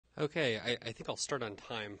Okay, I think I'll start on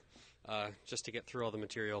time, just to get through all the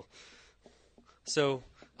material. So,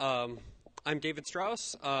 I'm David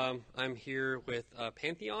Strauss. I'm here with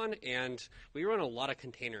Pantheon, and we run a lot of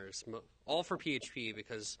containers, all for PHP,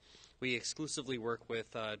 because we exclusively work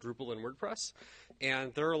with Drupal and WordPress.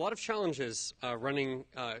 And there are a lot of challenges running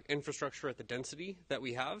infrastructure at the density that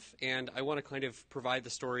we have, and I want to kind of provide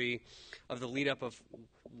the story of the lead up of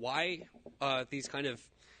why these kind of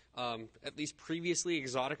at least previously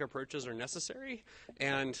exotic approaches are necessary,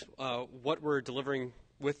 and what we're delivering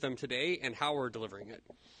with them today and how we're delivering it.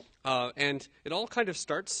 And it all kind of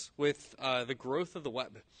starts with the growth of the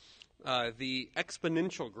web, the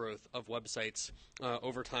exponential growth of websites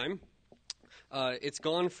over time. It's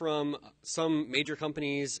gone from some major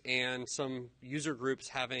companies and some user groups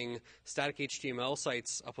having static HTML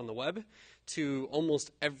sites up on the web to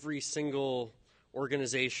almost every single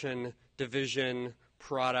organization, division,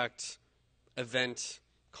 product, event,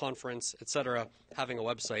 conference, etc., having a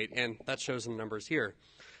website, and that shows in the numbers here.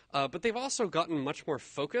 But they've also gotten much more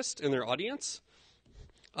focused in their audience.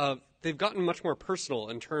 They've gotten much more personal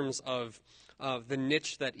in terms of the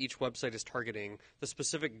niche that each website is targeting, the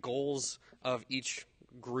specific goals of each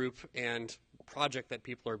group and project that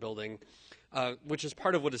people are building, which is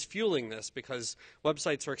part of what is fueling this, because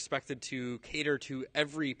websites are expected to cater to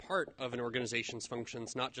every part of an organization's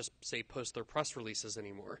functions, not just, say, post their press releases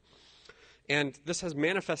anymore. And this has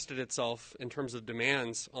manifested itself in terms of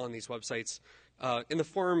demands on these websites in the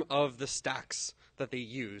form of the stacks that they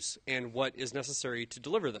use and what is necessary to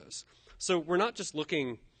deliver those. So we're not just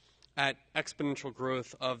looking at exponential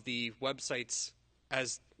growth of the websites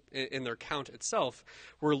as in their count itself.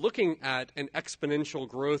 We're looking at an exponential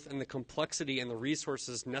growth in the complexity and the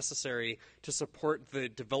resources necessary to support the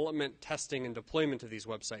development, testing, and deployment of these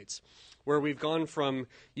websites, where we've gone from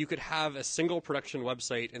you could have a single production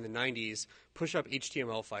website in the 90s, push up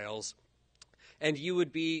HTML files, and you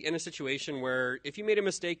would be in a situation where if you made a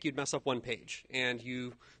mistake, you'd mess up one page, and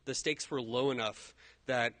the stakes were low enough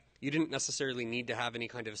that you didn't necessarily need to have any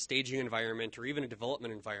kind of staging environment or even a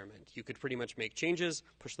development environment. You could pretty much make changes,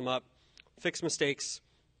 push them up, fix mistakes,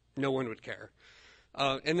 no one would care.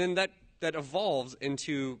 And then that evolved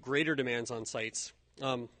into greater demands on sites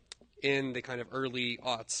in the kind of early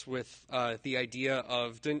aughts with the idea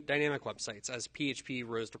of dynamic websites. As PHP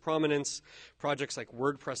rose to prominence, projects like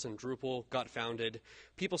WordPress and Drupal got founded.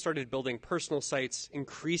 People started building personal sites.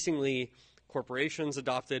 Increasingly, corporations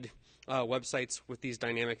adopted websites with these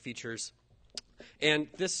dynamic features. And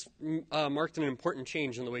this marked an important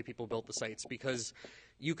change in the way people built the sites, because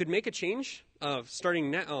you could make a change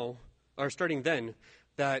starting then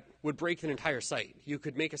that would break an entire site. You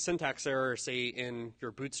could make a syntax error, say, in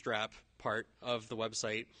your bootstrap part of the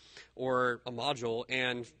website or a module,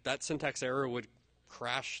 and that syntax error would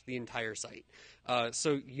crash the entire site.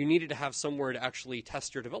 So you needed to have somewhere to actually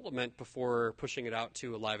test your development before pushing it out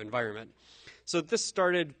to a live environment. So this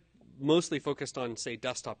started mostly focused on, say,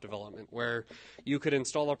 desktop development, where you could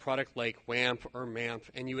install a product like WAMP or MAMP,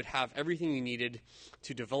 and you would have everything you needed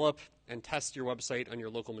to develop and test your website on your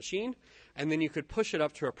local machine, and then you could push it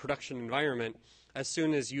up to a production environment as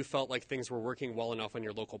soon as you felt like things were working well enough on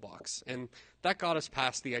your local box. And that got us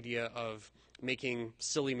past the idea of making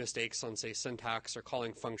silly mistakes on, say, syntax or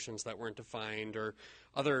calling functions that weren't defined or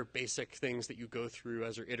other basic things that you go through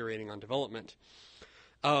as you're iterating on development.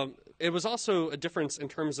 It was also a difference in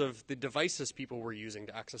terms of the devices people were using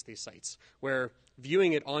to access these sites, where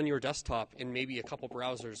viewing it on your desktop in maybe a couple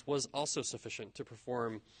browsers was also sufficient to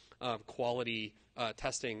perform quality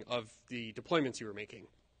testing of the deployments you were making.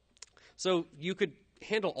 So you could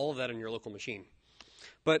handle all of that on your local machine.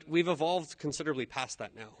 But we've evolved considerably past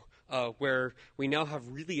that now, where we now have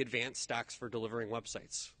really advanced stacks for delivering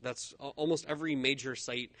websites. That's almost every major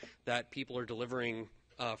site that people are delivering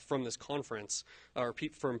from this conference, or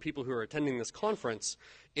from people who are attending this conference,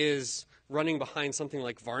 is running behind something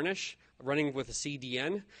like Varnish, running with a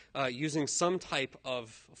CDN, using some type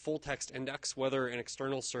of full-text index, whether an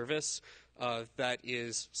external service that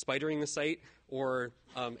is spidering the site, or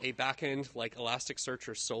a backend like Elasticsearch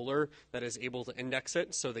or Solr that is able to index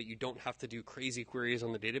it so that you don't have to do crazy queries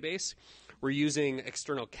on the database. We're using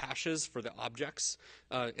external caches for the objects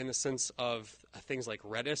in the sense of things like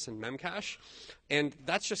Redis and Memcache. And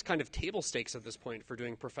that's just kind of table stakes at this point for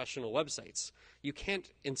doing professional websites. You can't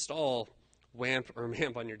install WAMP or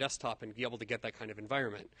MAMP on your desktop and be able to get that kind of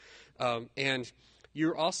environment. And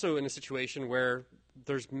you're also in a situation where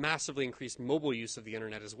there's massively increased mobile use of the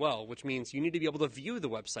internet as well, which means you need to be able to view the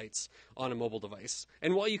websites on a mobile device.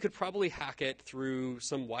 And while you could probably hack it through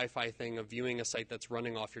some Wi-Fi thing of viewing a site that's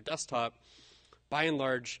running off your desktop, by and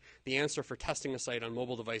large, the answer for testing a site on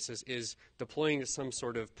mobile devices is deploying to some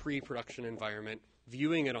sort of pre-production environment,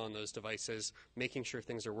 viewing it on those devices, making sure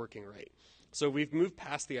things are working right. So we've moved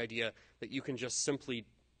past the idea that you can just simply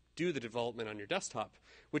do the development on your desktop,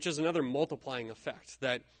 which is another multiplying effect,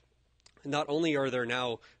 that not only are there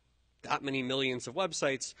now that many millions of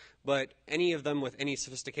websites, but any of them with any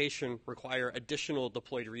sophistication require additional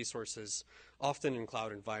deployed resources, often in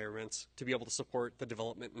cloud environments, to be able to support the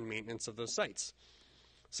development and maintenance of those sites.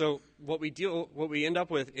 So what we end up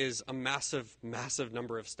with is a massive, massive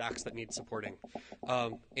number of stacks that need supporting.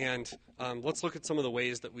 Let's look at some of the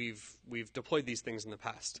ways that we've deployed these things in the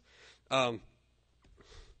past. The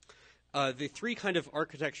three kind of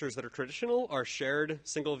architectures that are traditional are shared,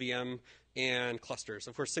 single VM, and clusters.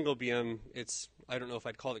 Of course, single VM, I don't know if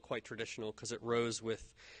I'd call it quite traditional because it rose with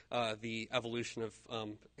the evolution of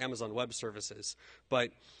Amazon Web Services.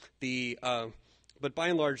 But by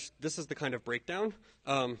and large, this is the kind of breakdown.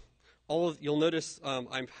 You'll notice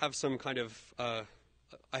I have some kind of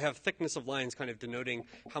I have thickness of lines kind of denoting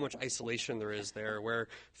how much isolation there is there, where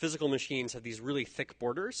physical machines have these really thick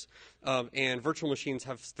borders, and virtual machines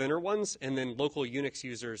have thinner ones, and then local Unix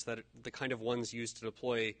users, that the kind of ones used to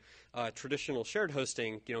deploy traditional shared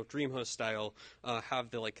hosting, DreamHost style, have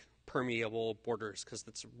the permeable borders because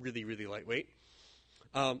it's really, really lightweight.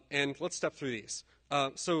 And let's step through these.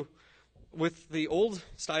 So with the old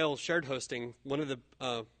style shared hosting, one of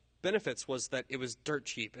the benefits was that it was dirt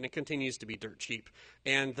cheap, and it continues to be dirt cheap,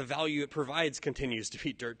 and the value it provides continues to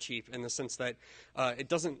be dirt cheap in the sense that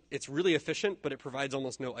it's really efficient, but it provides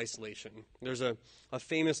almost no isolation. There's a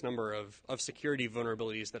famous number of security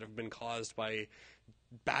vulnerabilities that have been caused by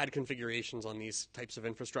bad configurations on these types of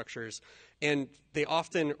infrastructures, and they're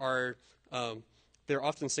often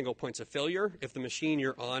single points of failure. If the machine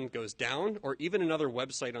you're on goes down, or even another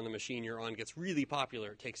website on the machine you're on gets really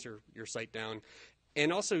popular, it takes your site down.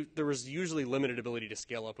 And also, there was usually limited ability to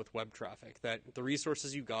scale up with web traffic, that the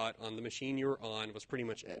resources you got on the machine you were on was pretty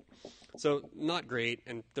much it. So not great,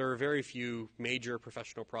 and there are very few major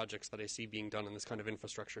professional projects that I see being done on this kind of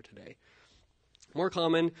infrastructure today. More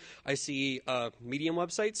common, I see medium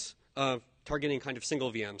websites targeting kind of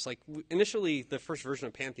single VMs. Like initially, the first version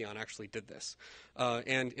of Pantheon actually did this.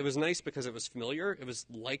 And it was nice because it was familiar. It was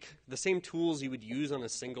like the same tools you would use on a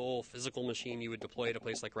single physical machine you would deploy at a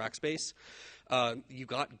place like Rackspace. You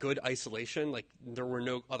got good isolation. Like there were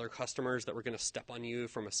no other customers that were going to step on you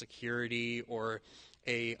from a security or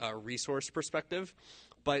a resource perspective.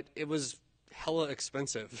 But it was hella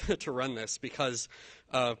expensive to run this because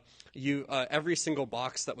every single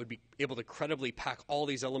box that would be able to credibly pack all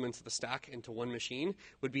these elements of the stack into one machine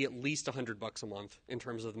would be at least $100 a month in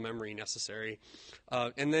terms of the memory necessary.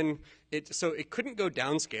 And then so it couldn't go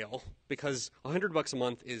downscale because $100 a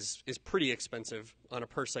month is pretty expensive on a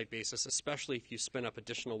per site basis, especially if you spin up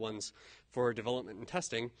additional ones for development and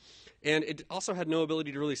testing. And it also had no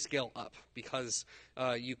ability to really scale up because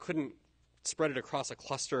you couldn't spread it across a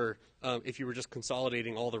cluster if you were just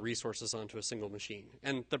consolidating all the resources onto a single machine.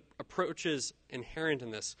 And the approaches inherent in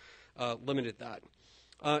this limited that.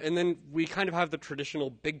 And then we kind of have the traditional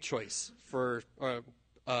big choice for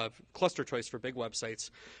cluster choice for big websites,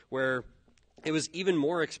 where it was even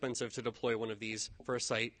more expensive to deploy one of these for a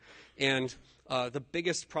site. And the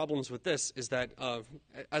biggest problems with this is that,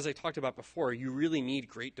 as I talked about before, you really need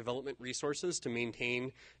great development resources to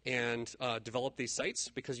maintain and develop these sites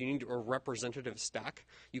because you need a representative stack.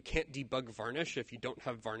 You can't debug Varnish if you don't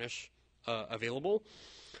have Varnish available.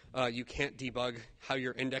 You can't debug how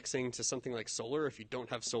you're indexing to something like Solr if you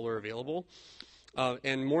don't have Solr available.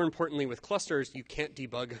 And more importantly, with clusters, you can't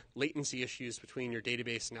debug latency issues between your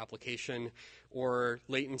database and application, or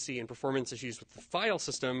latency and performance issues with the file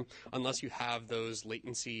system, unless you have those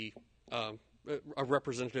latency, a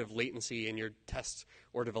representative latency in your test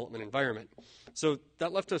or development environment. So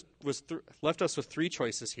that left us with three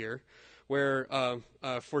choices here, where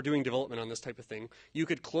for doing development on this type of thing, you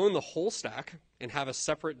could clone the whole stack and have a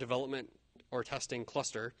separate development or testing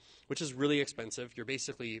cluster, which is really expensive. You're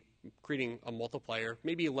basically creating a multiplier,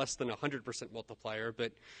 maybe less than 100% multiplier,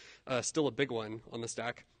 but still a big one on the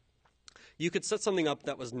stack. You could set something up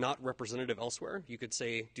that was not representative elsewhere. You could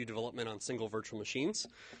say do development on single virtual machines,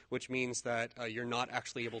 which means that you're not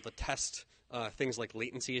actually able to test things like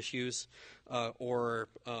latency issues or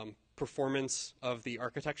performance of the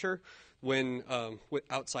architecture when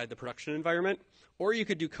outside the production environment. Or you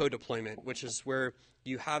could do co-deployment, which is where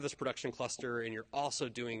you have this production cluster and you're also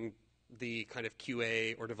doing the kind of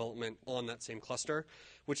QA or development on that same cluster,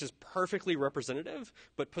 which is perfectly representative,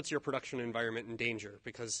 but puts your production environment in danger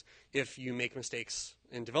because if you make mistakes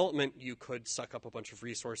in development, you could suck up a bunch of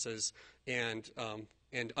resources and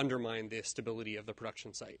and undermine the stability of the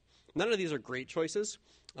production site. None of these are great choices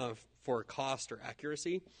for cost or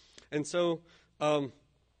accuracy, and so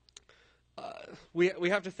we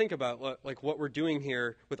have to think about what we're doing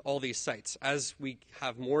here with all these sites. As we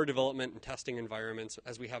have more development and testing environments,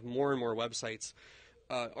 as we have more and more websites,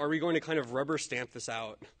 are we going to kind of rubber stamp this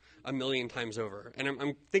out a million times over? And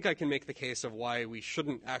I think I can make the case of why we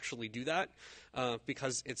shouldn't actually do that,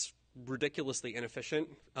 because it's ridiculously inefficient,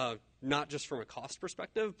 not just from a cost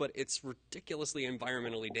perspective, but it's ridiculously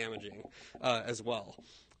environmentally damaging as well.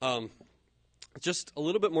 Just a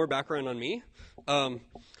little bit more background on me.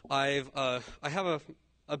 I have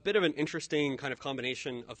a bit of an interesting kind of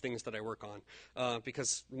combination of things that I work on,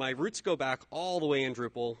 because my roots go back all the way in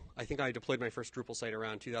Drupal. I think I deployed my first Drupal site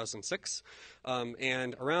around 2006,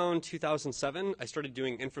 and around 2007 I started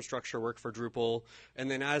doing infrastructure work for Drupal, and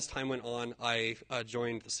then as time went on I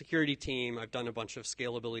joined the security team. I've done a bunch of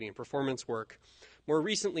scalability and performance work. More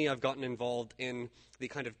recently, I've gotten involved in the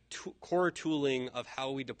kind of core tooling of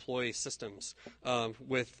how we deploy systems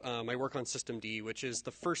with my work on systemd, which is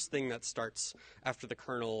the first thing that starts after the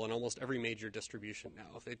kernel in almost every major distribution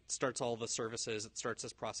now. It starts all the services. It starts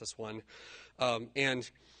as process one. And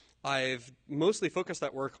I've mostly focused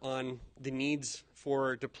that work on the needs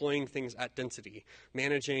for deploying things at density,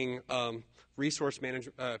 managing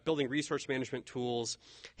building resource management tools,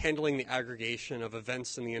 handling the aggregation of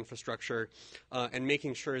events in the infrastructure, and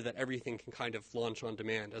making sure that everything can kind of launch on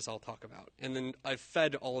demand, as I'll talk about. And then I've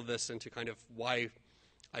fed all of this into kind of why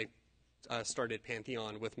I started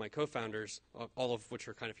Pantheon with my co-founders, all of which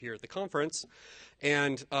are kind of here at the conference.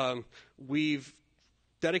 And we've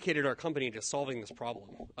dedicated our company to solving this problem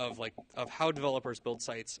of how developers build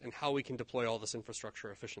sites and how we can deploy all this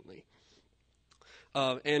infrastructure efficiently.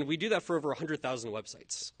 And we do that for over 100,000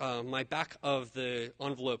 websites. My back of the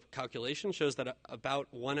envelope calculation shows that about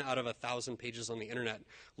 1 out of 1,000 pages on the internet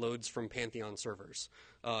loads from Pantheon servers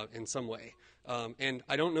in some way. And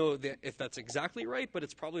I don't know if that's exactly right, but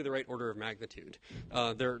it's probably the right order of magnitude.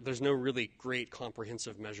 There's no really great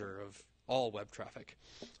comprehensive measure of all web traffic.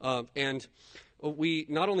 And we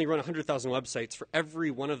not only run 100,000 websites, for every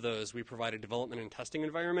one of those we provide a development and testing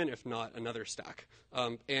environment, if not another stack.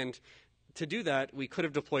 And to do that, we could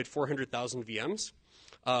have deployed 400,000 VMs,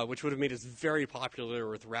 which would have made us very popular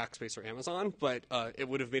with Rackspace or Amazon, but it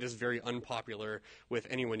would have made us very unpopular with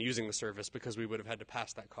anyone using the service because we would have had to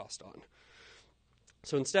pass that cost on.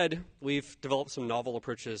 So instead, we've developed some novel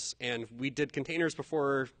approaches, and we did containers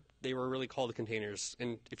before they were really called containers.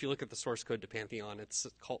 And if you look at the source code to Pantheon,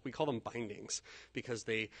 we call them bindings because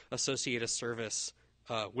they associate a service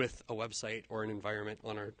with a website or an environment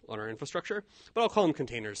on our infrastructure. But I'll call them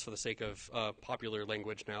containers for the sake of popular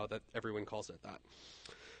language now that everyone calls it that.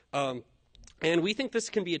 And we think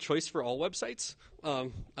this can be a choice for all websites.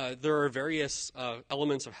 There are various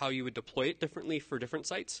elements of how you would deploy it differently for different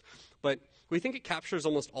sites, but we think it captures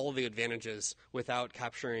almost all of the advantages without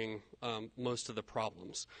capturing most of the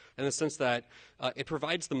problems, in the sense that it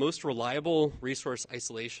provides the most reliable resource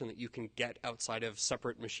isolation that you can get outside of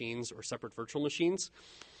separate machines or separate virtual machines.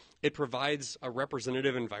 It provides a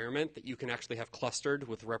representative environment that you can actually have clustered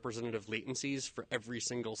with representative latencies for every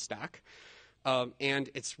single stack. And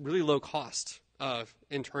it's really low cost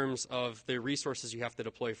in terms of the resources you have to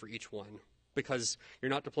deploy for each one, because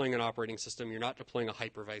you're not deploying an operating system, you're not deploying a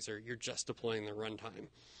hypervisor, you're just deploying the runtime.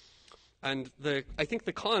 And I think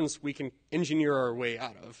the cons we can engineer our way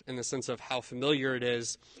out of, in the sense of how familiar it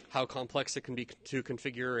is, how complex it can be to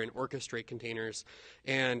configure and orchestrate containers,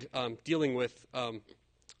 and dealing with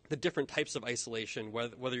the different types of isolation,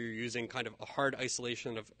 whether you're using kind of a hard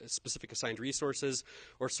isolation of specific assigned resources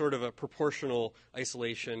or sort of a proportional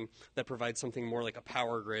isolation that provides something more like a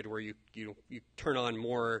power grid, where you turn on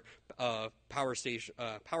more power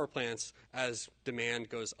plants as demand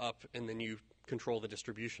goes up, and then you control the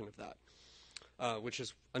distribution of that, which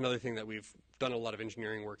is another thing that we've done a lot of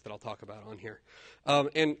engineering work that I'll talk about on here.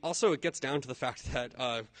 And also it gets down to the fact that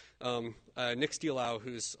Nick Steelau,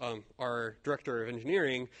 who's our director of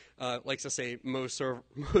engineering, likes to say mo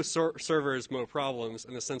servers, mo problems,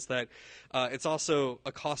 in the sense that it's also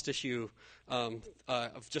a cost issue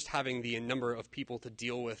of just having the number of people to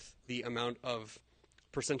deal with the amount of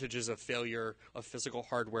percentages of failure of physical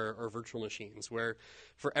hardware or virtual machines, where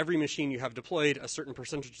for every machine you have deployed, a certain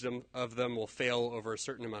percentage of them will fail over a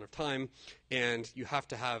certain amount of time, and you have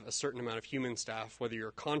to have a certain amount of human staff, whether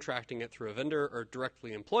you're contracting it through a vendor or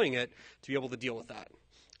directly employing it, to be able to deal with that.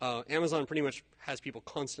 Amazon pretty much has people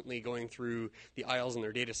constantly going through the aisles in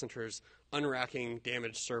their data centers, unracking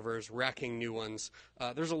damaged servers, racking new ones.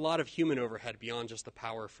 There's a lot of human overhead beyond just the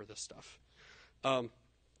power for this stuff.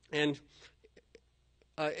 And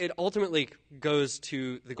it ultimately goes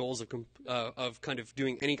to the goals of kind of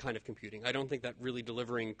doing any kind of computing. I don't think that really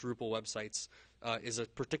delivering Drupal websites is a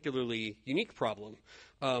particularly unique problem,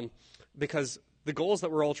 because the goals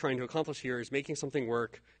that we're all trying to accomplish here is making something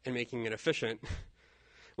work and making it efficient,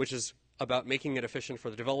 which is about making it efficient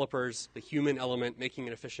for the developers, the human element, making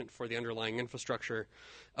it efficient for the underlying infrastructure,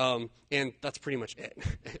 and that's pretty much it.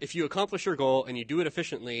 If you accomplish your goal and you do it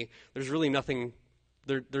efficiently, there's really nothing,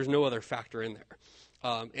 there's no other factor in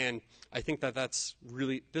there. And I think that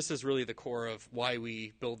this is really the core of why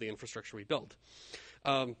we build the infrastructure we build.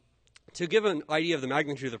 To give an idea of the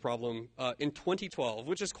magnitude of the problem, in 2012,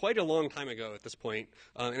 which is quite a long time ago at this point,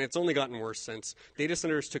 and it's only gotten worse since, data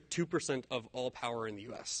centers took 2% of all power in the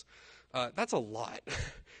US. That's a lot.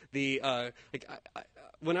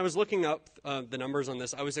 When I was looking up the numbers on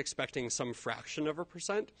this, I was expecting some fraction of a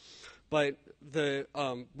percent, but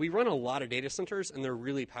we run a lot of data centers, and they're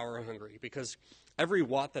really power hungry because every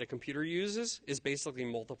watt that a computer uses is basically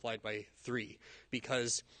multiplied by 3,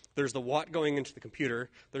 because there's the watt going into the computer,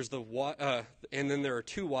 there's the watt, and then there are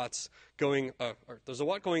 2 watts going, there's a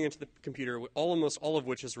watt going into the computer, almost all of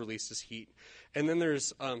which is released as heat. And then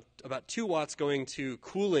there's about 2 watts going to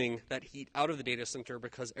cooling that heat out of the data center,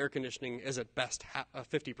 because air conditioning is at best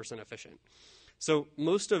 50% efficient. So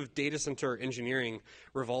most of data center engineering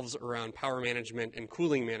revolves around power management and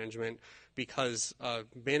cooling management, because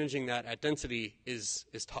managing that at density is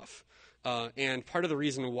tough. And part of the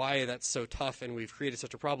reason why that's so tough and we've created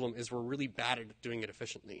such a problem is we're really bad at doing it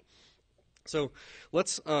efficiently. So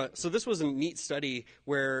so this was a neat study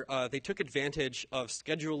where they took advantage of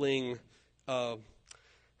scheduling,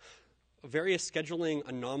 various scheduling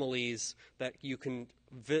anomalies that you can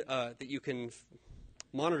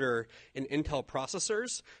monitor in Intel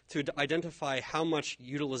processors to identify how much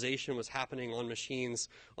utilization was happening on machines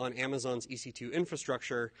on Amazon's EC2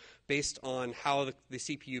 infrastructure based on how the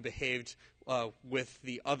CPU behaved with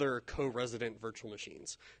the other co-resident virtual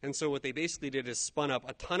machines. And so what they basically did is spun up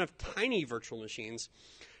a ton of tiny virtual machines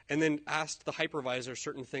and then asked the hypervisor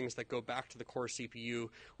certain things that go back to the core CPU,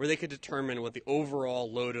 where they could determine what the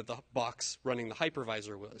overall load of the box running the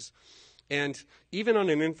hypervisor was. And even on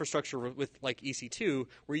an infrastructure with like EC2,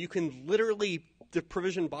 where you can literally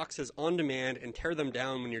provision boxes on demand and tear them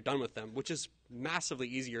down when you're done with them, which is massively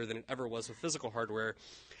easier than it ever was with physical hardware,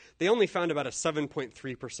 they only found about a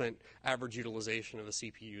 7.3% average utilization of the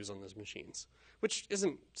CPUs on those machines, which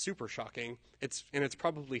isn't super shocking. It's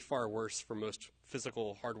probably far worse for most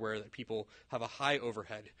physical hardware that people have a high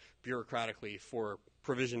overhead bureaucratically for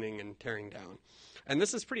provisioning and tearing down. And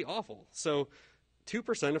this is pretty awful. So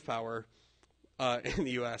 2% of power in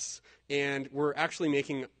the US, and we're actually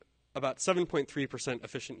making about 7.3%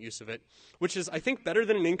 efficient use of it, which is, I think, better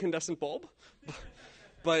than an incandescent bulb,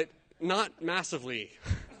 but not massively.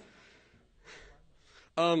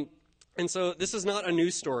 And so this is not a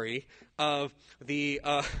news story. The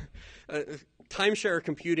timeshare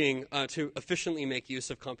computing to efficiently make use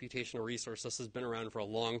of computational resources has been around for a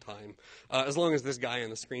long time, as long as this guy on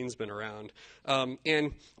the screen's been around.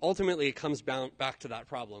 And ultimately, it comes back to that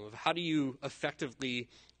problem of how do you effectively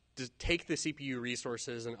take the CPU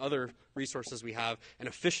resources and other resources we have and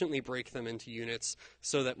efficiently break them into units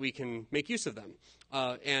so that we can make use of them,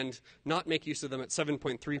 and not make use of them at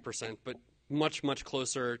 7.3%, but much, much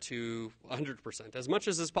closer to 100%, as much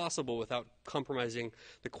as is possible without compromising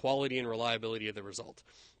the quality and reliability of the result.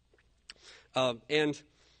 And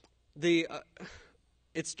it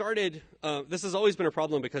started, this has always been a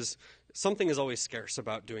problem because something is always scarce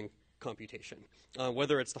about doing computation,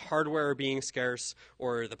 whether it's the hardware being scarce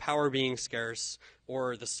or the power being scarce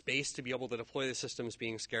or the space to be able to deploy the systems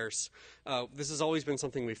being scarce. This has always been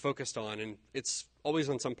something we focused on, and it's always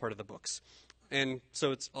on some part of the books. And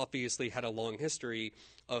so it's obviously had a long history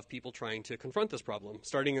of people trying to confront this problem,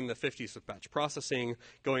 starting in the 50s with batch processing,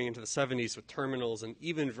 going into the 70s with terminals, and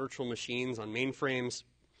even virtual machines on mainframes,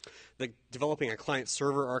 developing a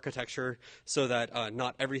client-server architecture so that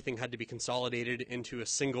not everything had to be consolidated into a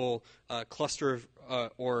single cluster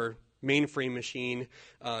or mainframe machine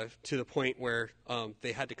to the point where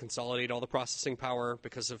they had to consolidate all the processing power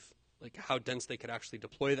because of how dense they could actually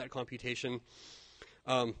deploy that computation.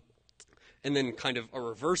 And then kind of a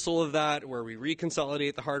reversal of that, where we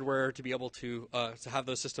reconsolidate the hardware to be able to have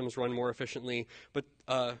those systems run more efficiently. But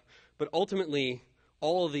ultimately,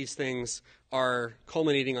 all of these things are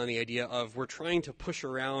culminating on the idea of we're trying to push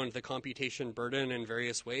around the computation burden in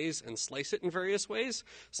various ways and slice it in various ways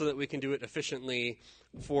so that we can do it efficiently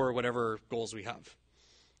for whatever goals we have.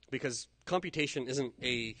 Because computation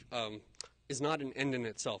is not an end in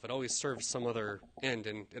itself. It always serves some other end,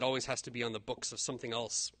 and it always has to be on the books of something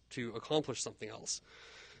else to accomplish something else.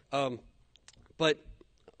 But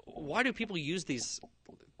why do people use these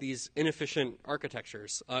inefficient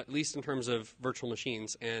architectures, at least in terms of virtual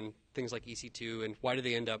machines and things like EC2, and why do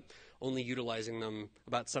they end up only utilizing them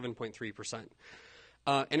about 7.3%?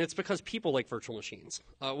 And it's because people like virtual machines.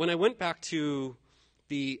 When I went back to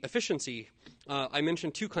the efficiency, I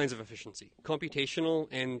mentioned two kinds of efficiency, computational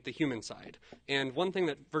and the human side. And one thing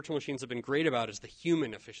that virtual machines have been great about is the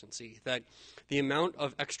human efficiency, that the amount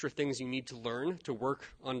of extra things you need to learn to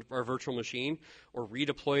work on our virtual machine or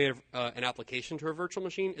redeploy an application to a virtual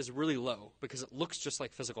machine is really low because it looks just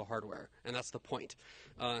like physical hardware. And that's the point,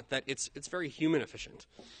 that it's very human efficient,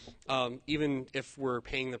 even if we're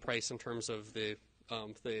paying the price in terms of the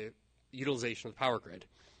utilization of the power grid.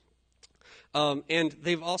 And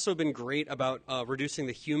they've also been great about reducing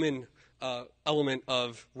the human element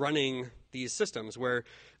of running these systems, where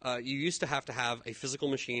you used to have a physical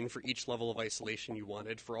machine for each level of isolation you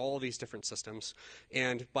wanted for all these different systems.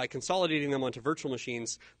 And by consolidating them onto virtual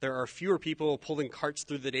machines, there are fewer people pulling carts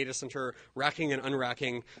through the data center, racking and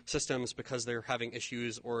unracking systems because they're having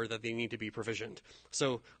issues or that they need to be provisioned.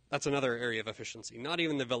 So that's another area of efficiency. Not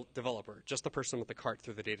even the developer, just the person with the cart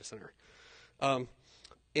through the data center.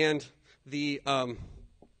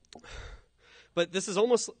 But this is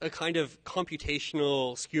almost a kind of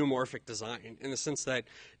computational skeuomorphic design in the sense that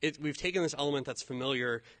we've taken this element that's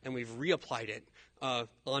familiar and we've reapplied it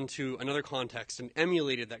onto another context and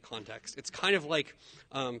emulated that context. It's kind of like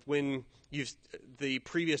when the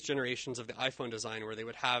previous generations of the iPhone design where they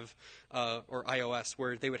would have, or iOS,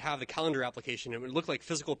 where they would have the calendar application. It would look like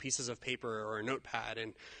physical pieces of paper or a notepad.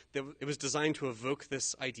 And it was designed to evoke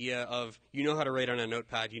this idea of, you know how to write on a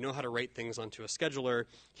notepad, you know how to write things onto a scheduler,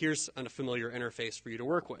 here's a familiar interface for you to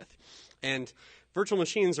work with. And virtual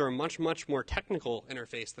machines are a much, much more technical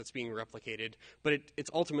interface that's being replicated, but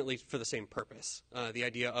it's ultimately for the same purpose, the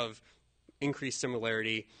idea of increased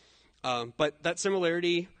similarity. But that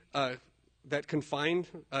similarity, that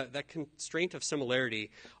constraint of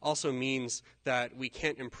similarity also means that we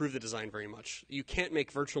can't improve the design very much. You can't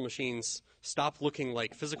make virtual machines stop looking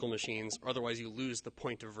like physical machines, or otherwise you lose the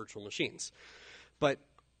point of virtual machines. But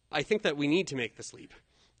I think that we need to make this leap.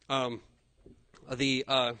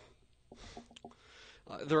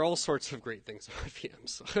 There are all sorts of great things about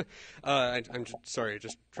VMs. I'm sorry,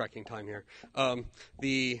 just tracking time here. What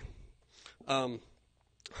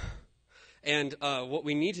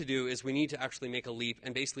we need to do is we need to actually make a leap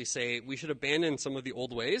and basically say we should abandon some of the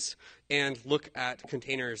old ways and look at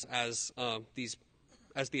containers as the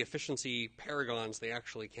efficiency paragons they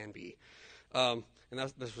actually can be. And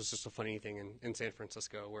this was just a funny thing in San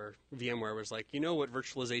Francisco where VMware was like, you know what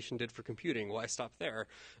virtualization did for computing? Why stop there?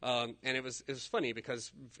 And it was funny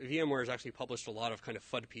because VMware has actually published a lot of kind of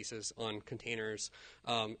FUD pieces on containers,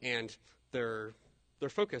 and they're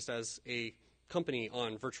focused as a company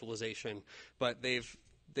on virtualization, but they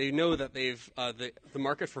know that the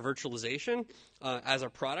market for virtualization as a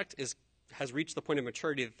product has reached the point of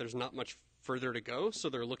maturity that there's not much further to go, so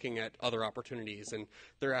they're looking at other opportunities. And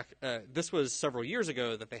this was several years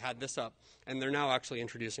ago that they had this up, and they're now actually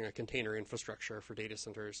introducing a container infrastructure for data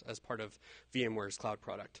centers as part of VMware's cloud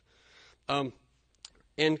product.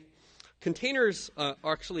 And containers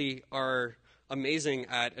actually are amazing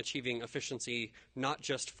at achieving efficiency, not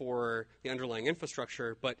just for the underlying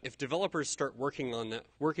infrastructure, but if developers start working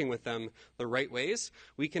with them the right ways,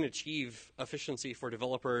 we can achieve efficiency for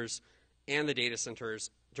developers and the data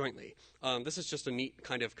centers jointly. This is just a neat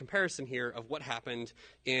kind of comparison here of what happened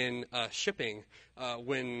in shipping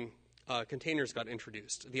when containers got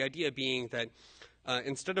introduced. The idea being that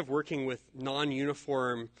instead of working with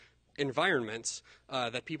non-uniform environments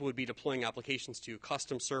that people would be deploying applications to,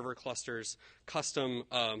 custom server clusters, custom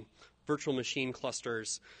virtual machine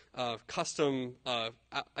clusters, custom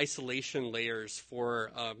isolation layers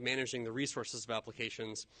for managing the resources of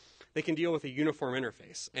applications, they can deal with a uniform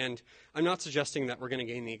interface. And I'm not suggesting that we're going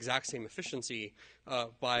to gain the exact same efficiency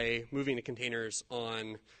by moving to containers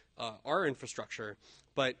on our infrastructure,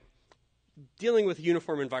 but dealing with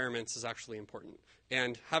uniform environments is actually important.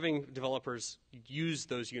 And having developers use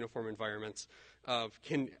those uniform environments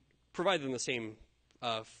can provide them the same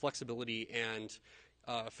flexibility and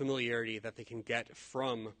familiarity that they can get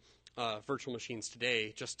from virtual machines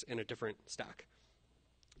today, just in a different stack.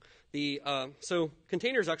 So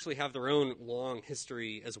containers actually have their own long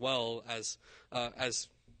history as well as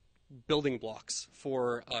building blocks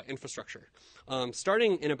for infrastructure,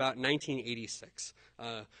 starting in about 1986.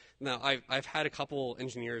 Now, I've had a couple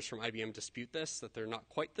engineers from IBM dispute this, that they're not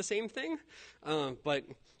quite the same thing, but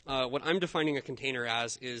what I'm defining a container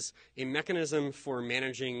as is a mechanism for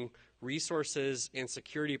managing resources and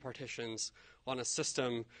security partitions on a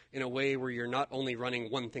system in a way where you're not only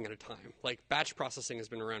running one thing at a time. Like batch processing has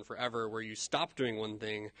been around forever, where you stop doing one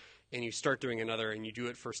thing and you start doing another, and you do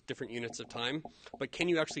it for different units of time. But can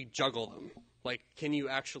you actually juggle them? Like, can you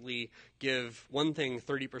actually give one thing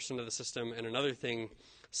 30% of the system and another thing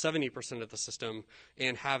 70% of the system,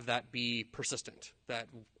 and have that be persistent, that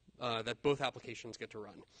both applications get to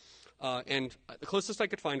run? And the closest I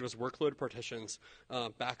could find was workload partitions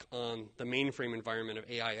back on the mainframe environment of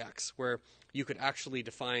AIX, where you could actually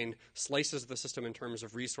define slices of the system in terms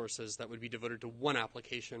of resources that would be devoted to one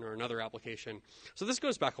application or another application. So this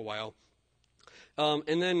goes back a while.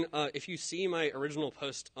 And then if you see my original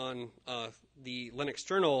post on the Linux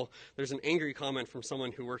journal, there's an angry comment from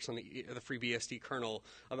someone who works on the FreeBSD kernel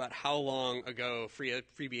about how long ago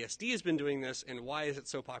FreeBSD has been doing this and why is it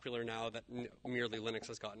so popular now that merely Linux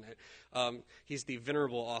has gotten it. He's the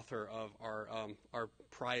venerable author of our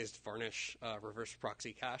prized Varnish reverse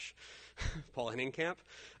proxy cache, Paul Henningkamp,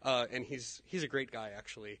 and he's a great guy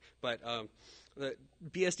actually, but the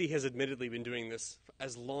BSD has admittedly been doing this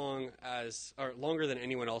as long as, or longer than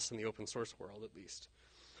anyone else in the open source world, at least.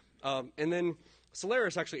 And then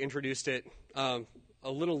Solaris actually introduced it a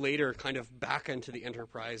little later, kind of back into the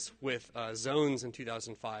enterprise with zones in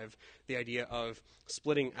 2005, the idea of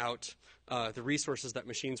splitting out the resources that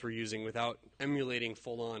machines were using without emulating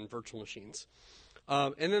full-on virtual machines.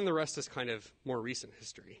 And then the rest is kind of more recent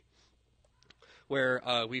history, where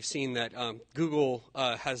we've seen that Google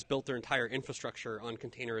has built their entire infrastructure on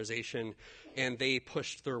containerization, and they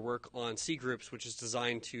pushed their work on C groups, which is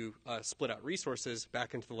designed to split out resources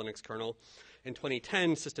back into the Linux kernel. In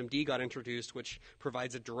 2010, Systemd got introduced, which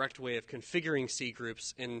provides a direct way of configuring C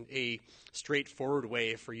groups in a straightforward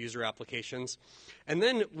way for user applications. And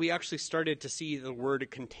then we actually started to see the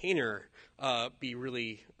word container be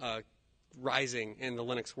really rising in the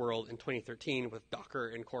Linux world in 2013 with Docker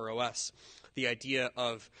and CoreOS. The idea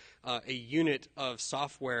of a unit of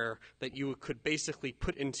software that you could basically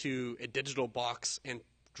put into a digital box and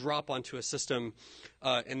drop onto a system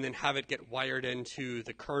and then have it get wired into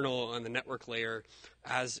the kernel on the network layer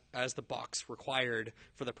as the box required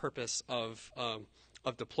for the purpose of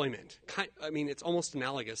deployment. I mean, it's almost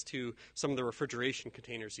analogous to some of the refrigeration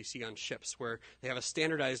containers you see on ships, where they have a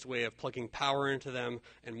standardized way of plugging power into them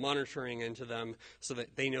and monitoring into them so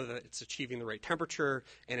that they know that it's achieving the right temperature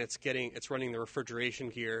and it's running the refrigeration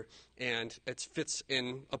gear, and it fits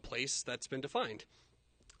in a place that's been defined.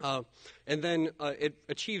 And then it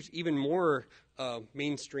achieved even more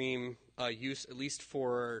mainstream use, at least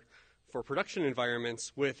for production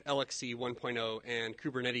environments, with LXC 1.0 and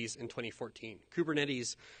Kubernetes in 2014.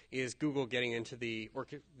 Kubernetes is Google getting into the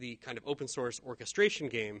kind of open source orchestration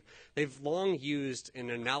game. They've long used an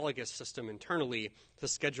analogous system internally to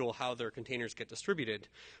schedule how their containers get distributed,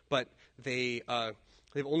 but they've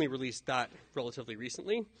only released that relatively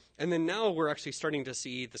recently. And then now we're actually starting to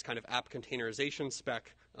see this kind of app containerization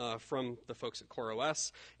spec from the folks at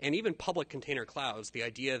CoreOS, and even public container clouds, the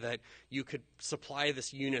idea that you could supply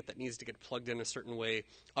this unit that needs to get plugged in a certain way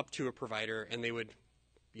up to a provider, and they would,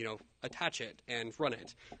 attach it and run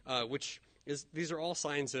it, these are all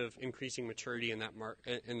signs of increasing maturity in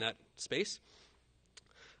that space.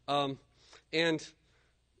 And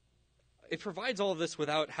it provides all of this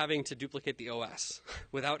without having to duplicate the OS,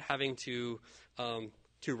 without having to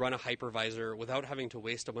run a hypervisor, without having to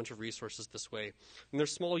waste a bunch of resources this way. And they're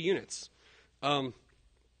small units.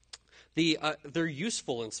 They're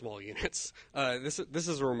useful in small units. This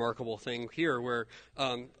is a remarkable thing here, where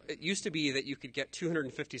it used to be that you could get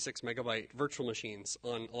 256 megabyte virtual machines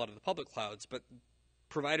on a lot of the public clouds, but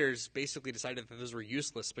providers basically decided that those were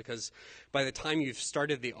useless, because by the time you've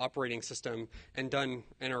started the operating system and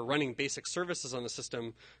are running basic services on the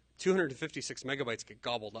system, 256 megabytes get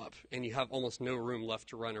gobbled up, and you have almost no room left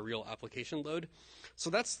to run a real application load.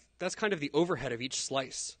 So that's kind of the overhead of each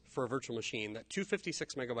slice for a virtual machine. That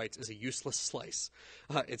 256 megabytes is a useless slice.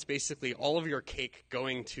 It's basically all of your cake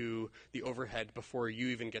going to the overhead before you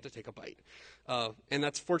even get to take a bite. And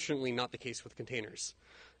that's fortunately not the case with containers.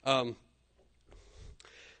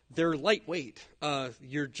 They're lightweight.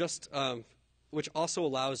 Which also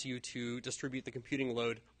allows you to distribute the computing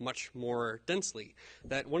load much more densely.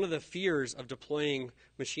 That one of the fears of deploying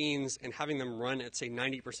machines and having them run at, say,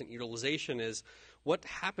 90% utilization is what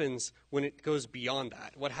happens when it goes beyond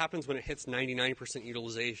that? What happens when it hits 99%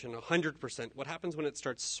 utilization, 100%? What happens when it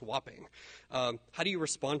starts swapping? How do you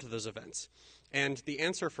respond to those events? And the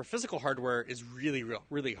answer for physical hardware is really,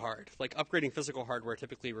 really hard. Like, upgrading physical hardware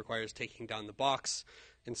typically requires taking down the box,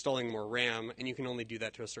 installing more RAM, and you can only do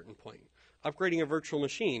that to a certain point. Upgrading a virtual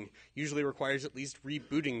machine usually requires at least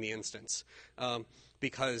rebooting the instance.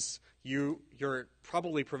 because you're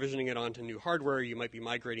probably provisioning it onto new hardware. You might be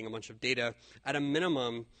migrating a bunch of data. At a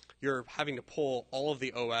minimum, you're having to pull all of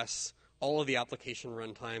the OS, all of the application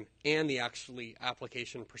runtime, and the actually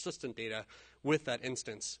application persistent data with that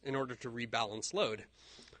instance in order to rebalance load.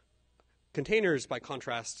 Containers, by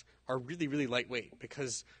contrast, are really, really lightweight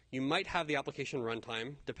because you might have the application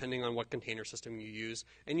runtime, depending on what container system you use,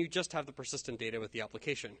 and you just have the persistent data with the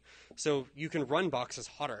application. So you can run boxes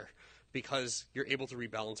hotter because you're able to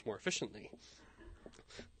rebalance more efficiently.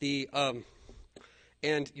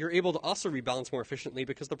 And you're able to also rebalance more efficiently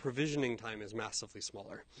because the provisioning time is massively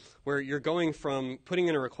smaller, where you're going from putting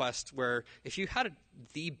in a request where if you had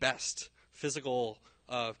the best physical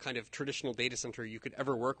kind of traditional data center you could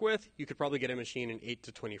ever work with, you could probably get a machine in 8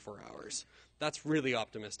 to 24 hours. That's really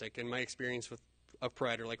optimistic. In my experience with a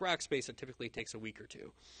provider like Rackspace, it typically takes a week or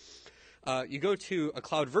two. You go to a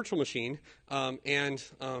cloud virtual machine,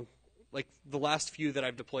 like the last few that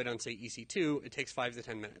I've deployed on, say, EC2, it takes 5 to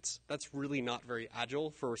 10 minutes. That's really not very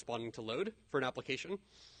agile for responding to load for an application.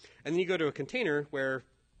 And then you go to a container where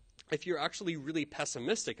if you're actually really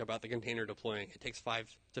pessimistic about the container deploying, it takes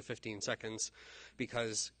 5 to 15 seconds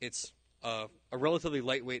because it's a relatively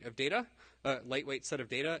lightweight set of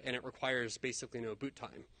data, and it requires basically no boot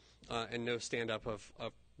time and no stand-up of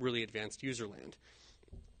really advanced user land.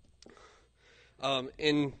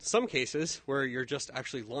 In some cases, where you're just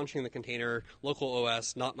actually launching the container, local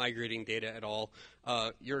OS, not migrating data at all,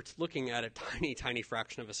 you're looking at a tiny, tiny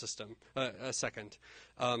fraction of a second.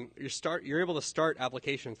 You're able to start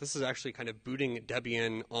applications. This is actually kind of booting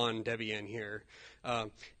Debian on Debian here,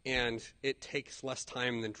 and it takes less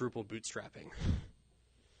time than Drupal bootstrapping.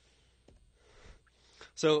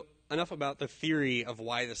 So enough about the theory of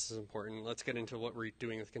why this is important. Let's get into what we're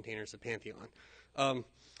doing with containers at Pantheon.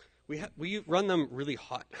 We run them really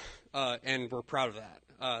hot, and we're proud of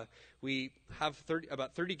that. We have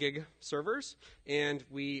about 30 gig servers, and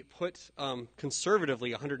we put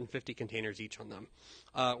conservatively 150 containers each on them.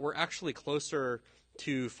 We're actually closer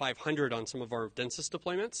to 500 on some of our densest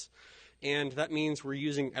deployments, and that means we're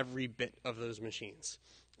using every bit of those machines.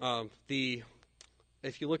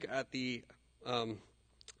 If you look at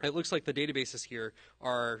it looks like the databases here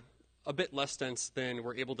are a bit less dense than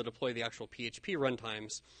we're able to deploy the actual PHP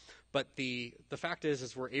runtimes. But the fact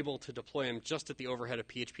is we're able to deploy them just at the overhead of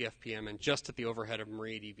PHP FPM and just at the overhead of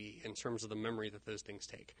MariaDB in terms of the memory that those things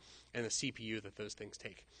take and the CPU that those things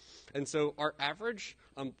take. And so our average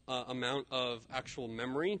amount of actual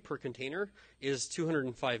memory per container is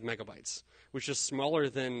 205 megabytes, which is smaller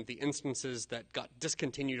than the instances that got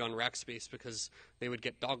discontinued on Rackspace because they would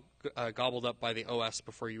get gobbled up by the OS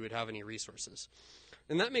before you would have any resources.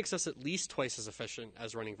 And that makes us at least twice as efficient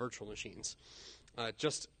as running virtual machines.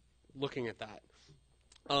 Just looking at that.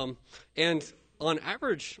 And on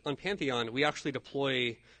average, on Pantheon, we actually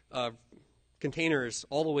deploy containers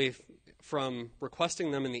all the way from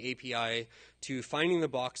requesting them in the API to finding the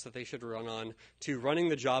box that they should run on, to running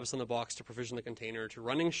the jobs on the box to provision the container, to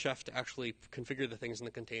running Chef to actually configure the things in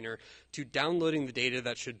the container, to downloading the data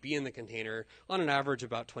that should be in the container on an average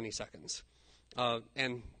about 20 seconds.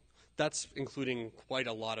 And that's including quite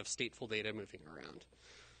a lot of stateful data moving around.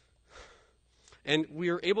 And we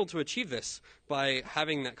are able to achieve this by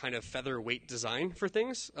having that kind of featherweight design for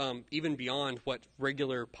things, even beyond what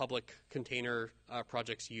regular public container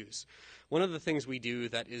projects use. One of the things we do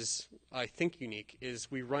that is, I think, unique is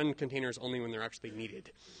we run containers only when they're actually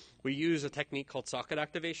needed. We use a technique called socket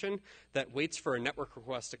activation that waits for a network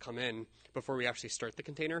request to come in before we actually start the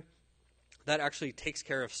container. That actually takes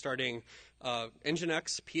care of starting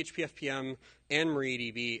Nginx, PHP FPM, and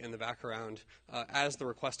MariaDB in the background as the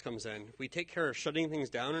request comes in. We take care of shutting things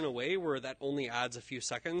down in a way where that only adds a few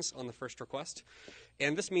seconds on the first request.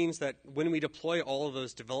 And this means that when we deploy all of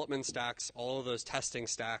those development stacks, all of those testing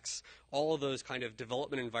stacks, all of those kind of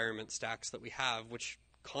development environment stacks that we have, which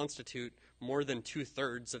constitute more than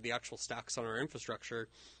 2/3 of the actual stacks on our infrastructure,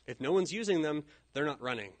 if no one's using them, they're not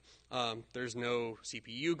running. There's no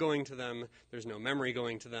CPU going to them. There's no memory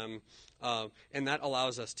going to them. And that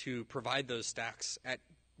allows us to provide those stacks at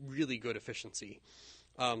really good efficiency.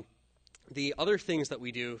 The other things that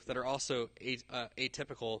we do that are also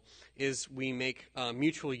atypical is we make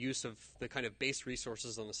mutual use of the kind of base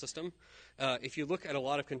resources on the system. If you look at a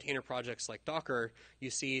lot of container projects like Docker, you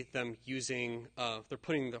see them using, they're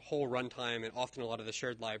putting the whole runtime and often a lot of the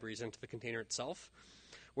shared libraries into the container itself.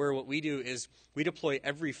 where what we do is we deploy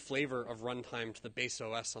every flavor of runtime to the base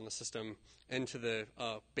OS on the system and to the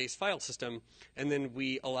base file system, and then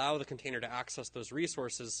we allow the container to access those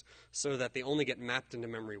resources so that they only get mapped into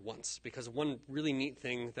memory once. Because one really neat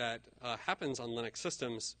thing that happens on Linux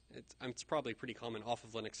systems, it's probably pretty common off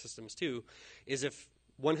of Linux systems too, is if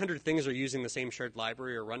 100 things are using the same shared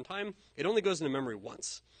library or runtime, it only goes into memory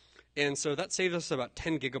once. And so that saves us about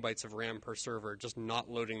 10 gigabytes of RAM per server, just not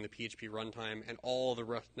loading the PHP runtime and all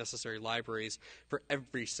the necessary libraries for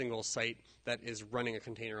every single site that is running a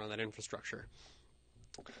container on that infrastructure.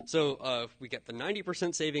 So we get the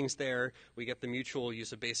 90% savings there. We get the mutual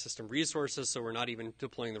use of base system resources, so we're not even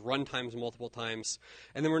deploying the runtimes multiple times.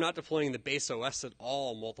 And then we're not deploying the base OS at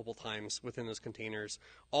all multiple times within those containers,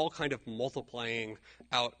 all kind of multiplying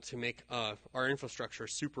out to make our infrastructure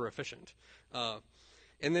super efficient.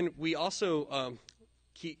 And then we also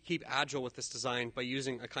keep agile with this design by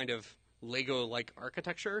using a kind of Lego-like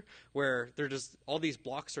architecture where all these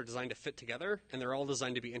blocks are designed to fit together, and they're all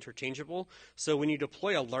designed to be interchangeable. So when you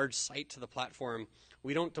deploy a large site to the platform,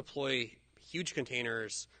 we don't deploy huge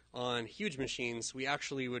containers on huge machines. We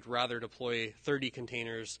actually would rather deploy 30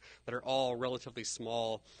 containers that are all relatively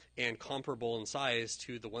small and comparable in size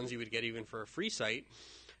to the ones you would get even for a free site,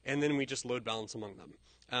 and then we just load balance among them.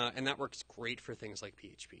 And that works great for things like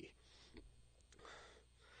PHP.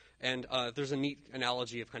 And there's a neat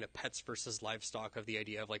analogy of kind of pets versus livestock, of the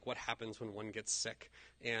idea of like what happens when one gets sick.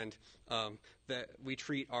 And that we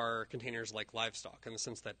treat our containers like livestock in the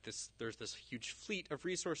sense that there's this huge fleet of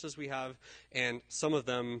resources we have, and some of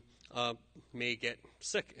them may get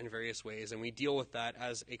sick in various ways. And we deal with that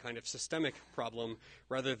as a kind of systemic problem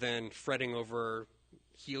rather than fretting over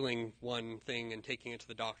healing one thing and taking it to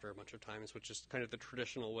the doctor a bunch of times, which is kind of the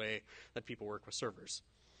traditional way that people work with servers.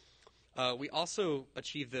 We also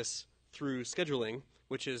achieve this through scheduling,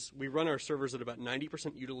 which is we run our servers at about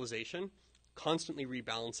 90% utilization, constantly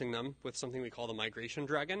rebalancing them with something we call the migration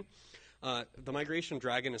dragon. The migration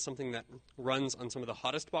dragon is something that runs on some of the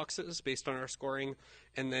hottest boxes based on our scoring,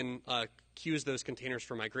 and then queues those containers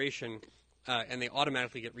for migration, and they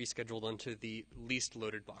automatically get rescheduled onto the least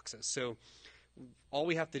loaded boxes. So all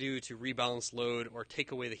we have to do to rebalance load or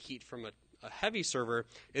take away the heat from a heavy server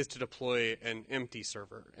is to deploy an empty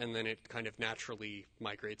server, and then it kind of naturally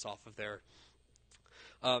migrates off of there.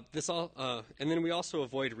 And then we also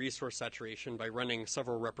avoid resource saturation by running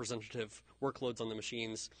several representative workloads on the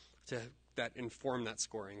machines that inform that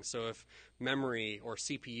scoring. So if memory or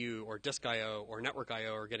CPU or disk I/O or network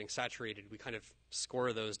I/O are getting saturated, we kind of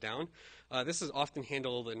score those down. This is often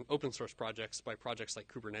handled in open source projects by projects like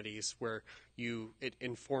Kubernetes, where it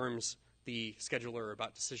informs the scheduler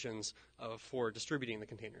about decisions for distributing the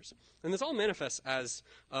containers. And this all manifests as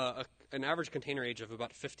an average container age of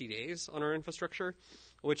about 50 days on our infrastructure,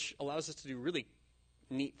 which allows us to do really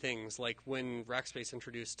neat things, like when Rackspace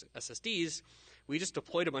introduced SSDs, we just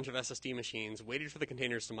deployed a bunch of SSD machines, waited for the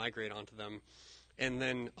containers to migrate onto them, and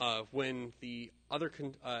then when we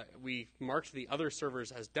marked the other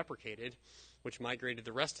servers as deprecated, which migrated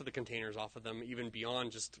the rest of the containers off of them, even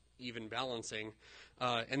beyond just even balancing,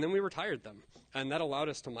 and then we retired them. And that allowed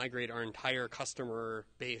us to migrate our entire customer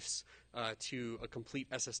base to a complete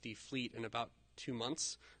SSD fleet in about 2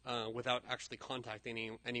 months without actually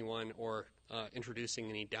contacting anyone or introducing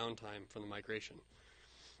any downtime from the migration.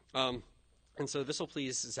 And so this will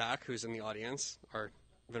please Zach, who's in the audience, our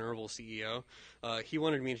venerable CEO. He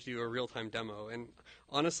wanted me to do a real-time demo, and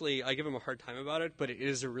honestly, I give him a hard time about it, but it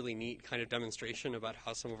is a really neat kind of demonstration about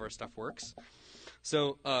how some of our stuff works.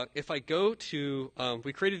 So if I go to,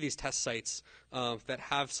 we created these test sites that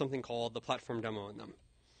have something called the platform demo in them.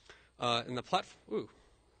 And the platform,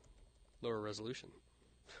 lower resolution.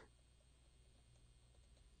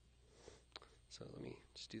 So let me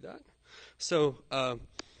just do that. So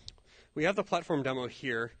we have the platform demo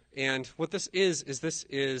here, and what this is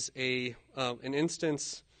an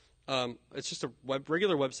instance. It's just a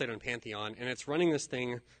regular website on Pantheon, and it's running this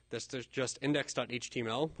thing that's just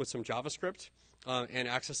index.html with some JavaScript and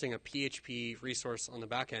accessing a PHP resource on the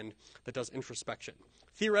back end that does introspection.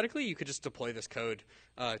 Theoretically, you could just deploy this code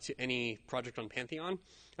to any project on Pantheon,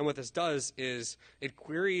 and what this does is it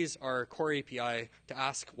queries our core API to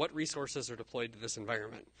ask what resources are deployed to this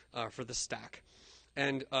environment for this stack.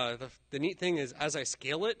 And the neat thing is, as I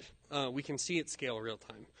scale it, we can see it scale real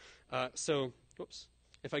time. So,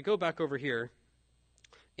 if I go back over here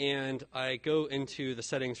and I go into the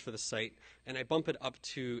settings for the site and I bump it up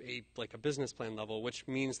to a business plan level, which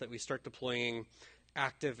means that we start deploying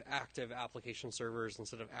active application servers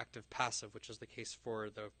instead of active passive, which is the case for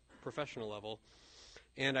the professional level.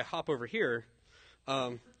 And I hop over here,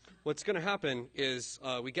 What's going to happen is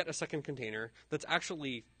we get a second container that's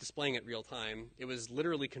actually displaying it real time. It was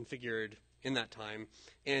literally configured in that time.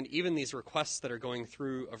 And even these requests that are going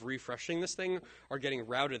through of refreshing this thing are getting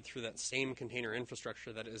routed through that same container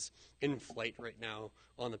infrastructure that is in flight right now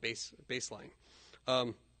on the baseline.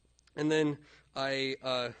 And then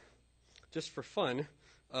I, just for fun,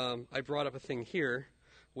 I brought up a thing here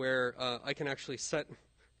where I can actually set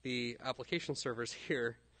the application servers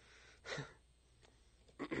here.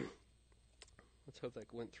 Let's hope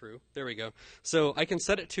that went through. There we go. So I can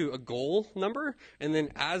set it to a goal number, and then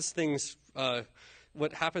as things,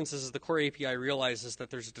 what happens is the core API realizes that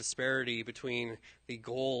there's a disparity between the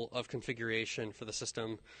goal of configuration for the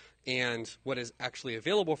system and what is actually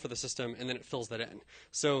available for the system, and then it fills that in.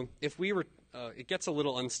 So if we were, it gets a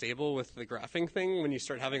little unstable with the graphing thing when you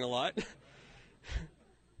start having a lot.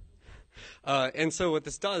 And so what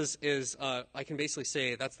this does is I can basically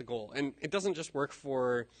say that's the goal. And it doesn't just work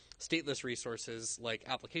for stateless resources like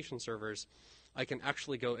application servers. I can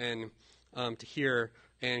actually go in to here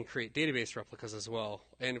and create database replicas as well.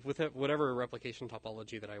 And with whatever replication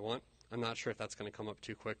topology that I want, I'm not sure if that's going to come up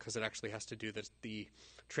too quick because it actually has to do the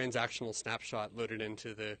transactional snapshot loaded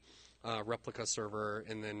into the replica server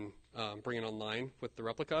and then bring it online with the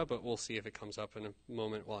replica. But we'll see if it comes up in a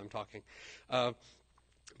moment while I'm talking.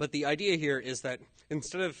 But the idea here is that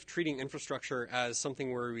instead of treating infrastructure as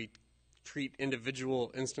something where we treat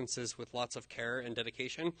individual instances with lots of care and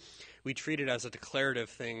dedication, we treat it as a declarative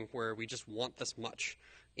thing where we just want this much.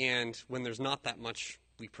 And when there's not that much,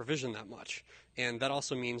 we provision that much. And that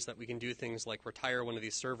also means that we can do things like retire one of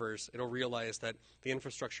these servers. It'll realize that the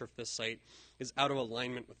infrastructure of this site is out of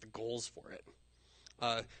alignment with the goals for it.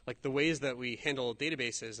 Like the ways that we handle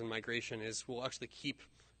databases and migration is we'll actually keep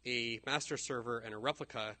a master server and a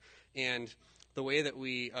replica, and the way that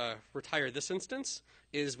we retire this instance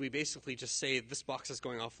is we basically just say this box is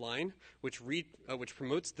going offline, which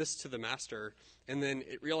promotes this to the master, and then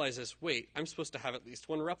it realizes, wait, I'm supposed to have at least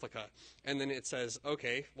one replica, and then it says,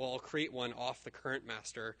 okay, well, I'll create one off the current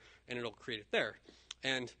master, and it'll create it there.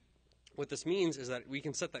 And what this means is that we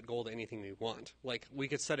can set that goal to anything we want. Like we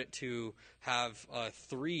could set it to have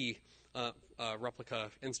 3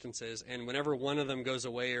 replica instances, and whenever one of them goes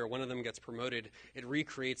away or one of them gets promoted, it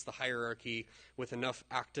recreates the hierarchy with enough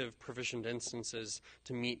active provisioned instances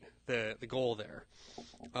to meet the goal there.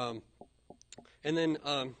 And then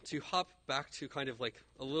to hop back to kind of like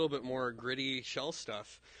a little bit more gritty shell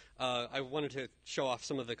stuff, I wanted to show off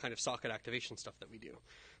some of the kind of socket activation stuff that we do.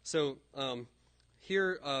 So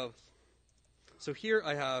here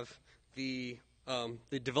I have the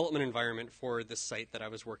development environment for this site that I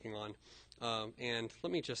was working on. And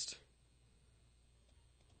let me just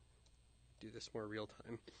do this more real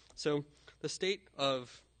time. So the state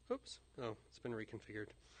of, oops, oh, it's been reconfigured.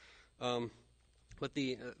 But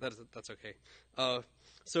that's okay.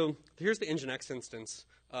 So here's the Nginx instance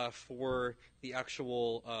for the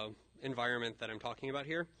actual environment that I'm talking about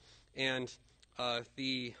here. And that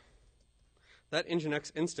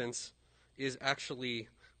Nginx instance is actually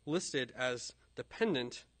listed as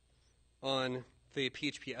dependent on the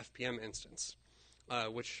PHP FPM instance,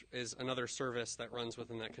 which is another service that runs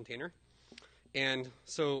within that container. And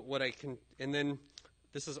so and then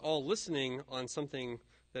this is all listening on something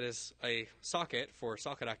that is a socket for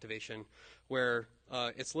socket activation, where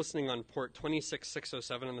it's listening on port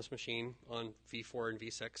 26607 on this machine on v4 and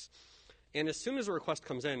v6. And as soon as a request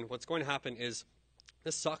comes in, what's going to happen is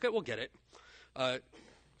this socket will get it.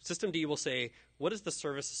 Systemd will say, what is the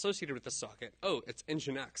service associated with this socket? Oh, it's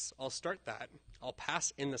Nginx. I'll start that. I'll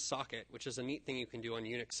pass in the socket, which is a neat thing you can do on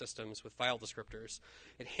Unix systems with file descriptors.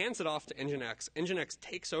 It hands it off to Nginx. Nginx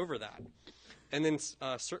takes over that. And then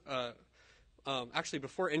actually,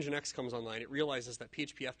 before Nginx comes online, it realizes that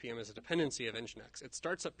PHP FPM is a dependency of Nginx. It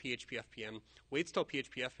starts up PHP FPM, waits till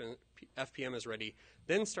PHP FPM is ready,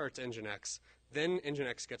 then starts Nginx. Then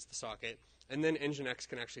Nginx gets the socket, and then Nginx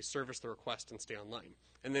can actually service the request and stay online.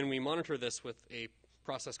 And then we monitor this with a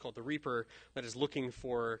process called the Reaper that is looking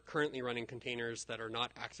for currently running containers that are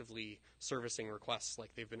not actively servicing requests,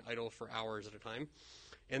 like they've been idle for hours at a time.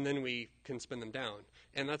 And then we can spin them down.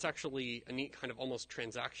 And that's actually a neat kind of almost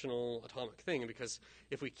transactional atomic thing, because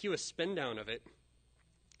if we queue a spin down of it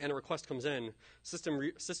and a request comes in,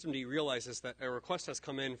 systemd realizes that a request has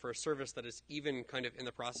come in for a service that is even kind of in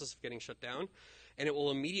the process of getting shut down, and it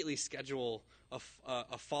will immediately schedule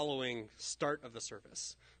a following start of the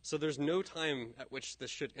service. So there's no time at which this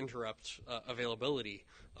should interrupt availability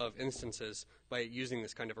of instances by using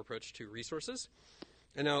this kind of approach to resources.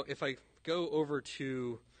 And now if I go over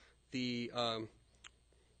to the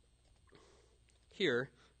here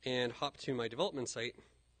and hop to my development site,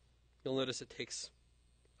 you'll notice it takes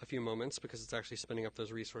a few moments because it's actually spinning up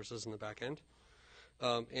those resources in the back end.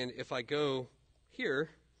 And if I go here,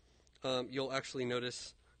 you'll actually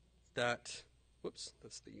notice that, whoops,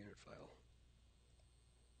 that's the unit file.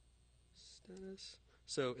 Status.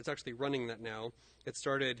 So it's actually running that now. It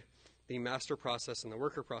started the master process and the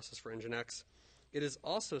worker process for Nginx. It has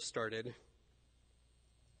also started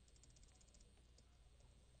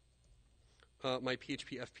my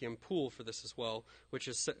PHP FPM pool for this as well, which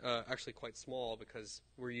is actually quite small because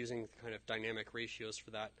we're using kind of dynamic ratios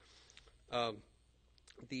for that.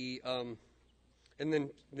 And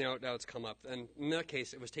then now it's come up. And in that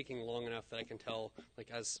case, it was taking long enough that I can tell,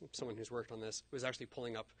 like as someone who's worked on this, it was actually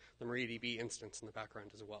pulling up the MariaDB instance in the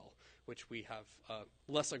background as well, which we have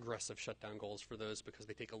less aggressive shutdown goals for those because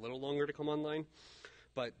they take a little longer to come online.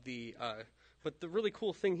 But the really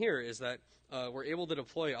cool thing here is that we're able to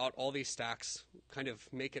deploy out all these stacks, kind of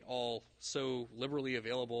make it all so liberally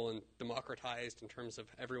available and democratized in terms of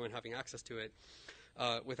everyone having access to it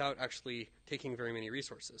without actually taking very many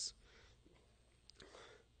resources.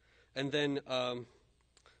 And then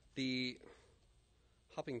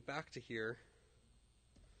hopping back to here,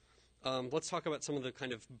 let's talk about some of the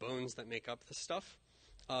kind of bones that make up this stuff.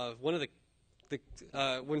 One of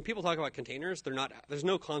when people talk about containers, there's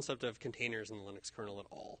no concept of containers in the Linux kernel at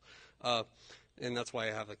all. And that's why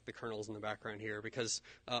I have like the kernels in the background here, because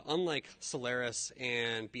unlike Solaris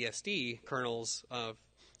and BSD kernels,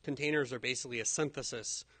 containers are basically a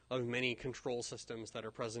synthesis of many control systems that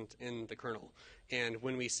are present in the kernel. And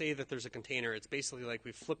when we say that there's a container, it's basically like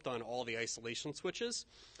we've flipped on all the isolation switches,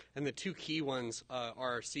 and the two key ones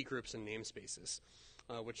are C groups and namespaces,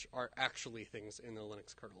 which are actually things in the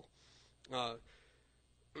Linux kernel.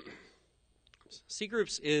 C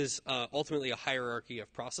groups is ultimately a hierarchy of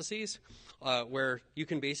processes where you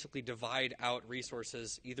can basically divide out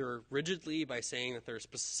resources either rigidly by saying that there are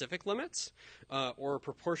specific limits or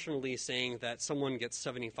proportionally saying that someone gets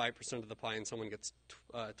 75% of the pie and someone gets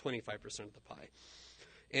 25% of the pie.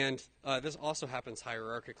 And this also happens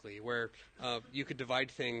hierarchically, where you could divide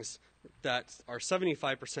things that are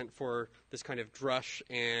 75% for this kind of drush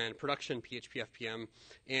and production PHP FPM,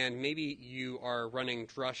 and maybe you are running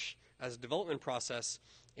drush as a development process,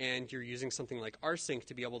 and you're using something like rsync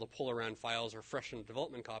to be able to pull around files or freshen a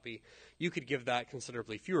development copy. You could give that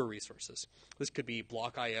considerably fewer resources. This could be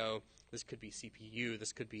block I/O, this could be CPU,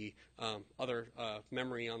 this could be other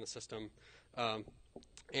memory on the system.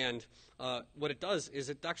 And what it does is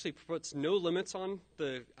it actually puts no limits on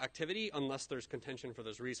the activity unless there's contention for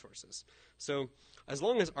those resources. So as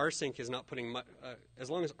long as rsync is not putting, as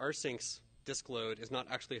long as rsync's disk load is not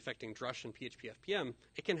actually affecting drush and PHP FPM,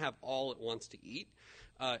 it can have all it wants to eat.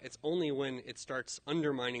 It's only when it starts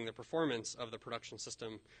undermining the performance of the production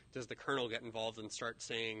system does the kernel get involved and start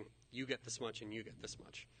saying, you get this much and you get this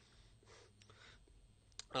much.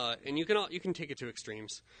 And you can take it to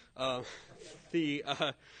extremes.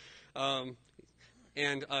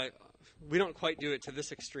 We don't quite do it to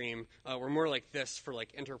this extreme. We're more like this for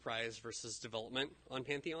like enterprise versus development on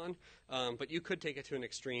Pantheon. But you could take it to an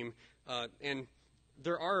extreme. And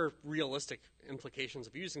there are realistic implications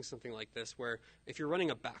of using something like this where if you're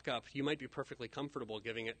running a backup, you might be perfectly comfortable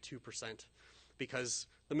giving it 2%. Because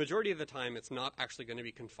the majority of the time, it's not actually going to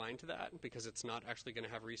be confined to that because it's not actually going to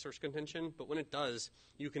have resource contention. But when it does,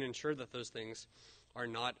 you can ensure that those things are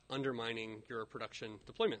not undermining your production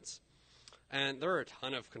deployments. And there are a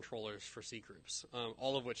ton of controllers for C groups,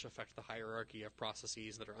 all of which affect the hierarchy of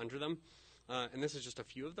processes that are under them. And this is just a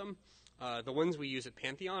few of them. The ones we use at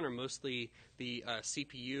Pantheon are mostly the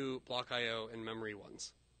CPU, block I/O, and memory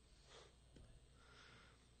ones.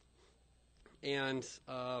 And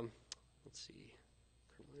let's see,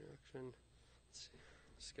 kernel interaction. Let's see.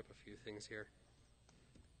 Skip a few things here.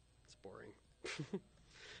 It's boring.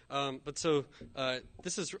 But so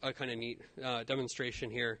this is a kind of neat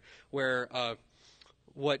demonstration here where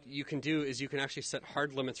what you can do is you can actually set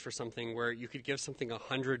hard limits for something where you could give something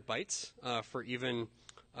 100 bytes for even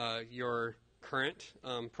your current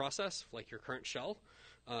process, like your current shell.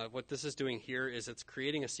 What this is doing here is it's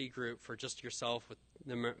creating a C group for just yourself with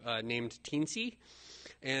the, named teensy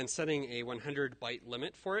and setting a 100 byte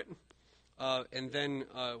limit for it. And then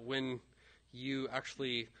when you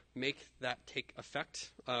actually make that take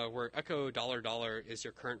effect, where echo $$ is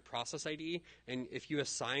your current process ID, and if you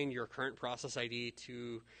assign your current process ID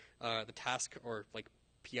to the task or like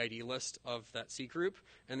PID list of that C group,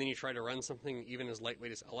 and then you try to run something even as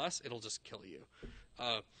lightweight as ls, it'll just kill you.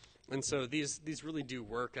 And so these really do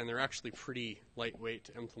work, and they're actually pretty lightweight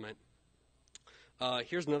to implement.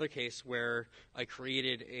 here's another case where I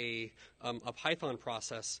created a Python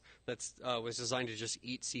process that was designed to just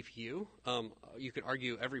eat CPU. You could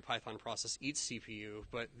argue every Python process eats CPU,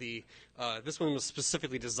 but this one was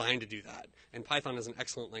specifically designed to do that. And Python is an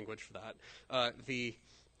excellent language for that.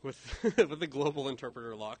 With the global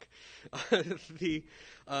interpreter lock.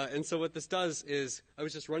 And so what this does is I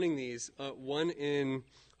was just running these, one in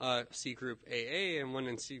C group AA and one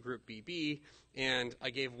in C group BB, and I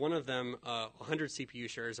gave one of them 100 CPU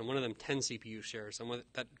shares and one of them 10 CPU shares. And what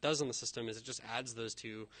that does on the system is it just adds those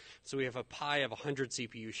two. So we have a pie of 100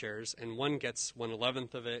 CPU shares, and one gets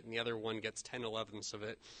 1/11th of it, and the other one gets 10/11ths of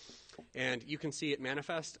it. And you can see it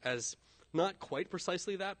manifest as not quite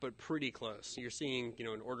precisely that, but pretty close. So you're seeing,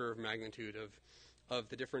 an order of magnitude of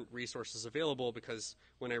the different resources available, because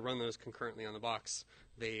when I run those concurrently on the box,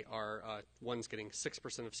 they are one's getting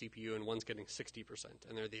 6% of CPU and one's getting 60%,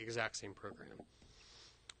 and they're the exact same program.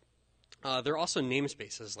 There are also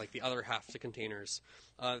namespaces, like the other half to containers.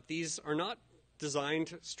 These are not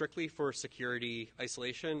designed strictly for security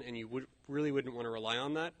isolation, and you really wouldn't want to rely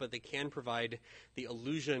on that, but they can provide the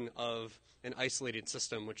illusion of an isolated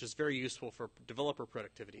system, which is very useful for developer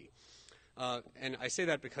productivity. And I say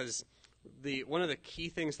that because one of the key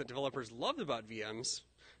things that developers loved about VMs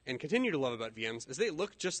and continue to love about VMs is they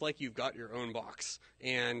look just like you've got your own box.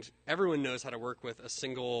 And everyone knows how to work with a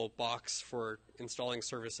single box for installing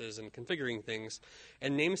services and configuring things.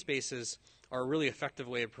 And namespaces are a really effective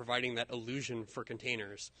way of providing that illusion for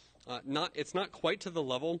containers. It's not quite to the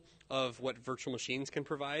level of what virtual machines can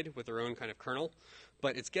provide with their own kind of kernel,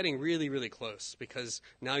 but it's getting really, really close, because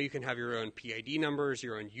now you can have your own PID numbers,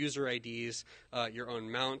 your own user IDs, your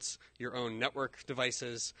own mounts, your own network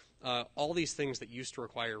devices, all these things that used to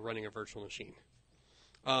require running a virtual machine.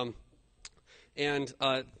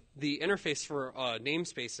 The interface for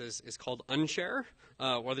namespaces is called unshare,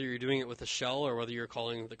 whether you're doing it with a shell or whether you're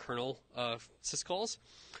calling the kernel syscalls.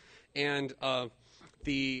 And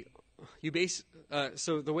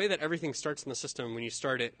so the way that everything starts in the system when you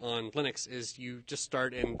start it on Linux is you just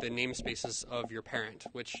start in the namespaces of your parent,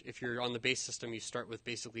 which if you're on the base system, you start with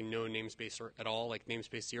basically no namespace at all, like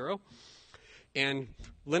namespace 0. And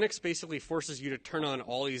Linux basically forces you to turn on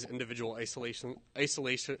all these individual isolation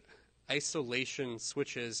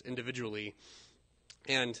switches individually.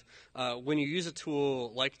 And when you use a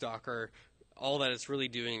tool like Docker, all that it's really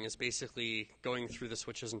doing is basically going through the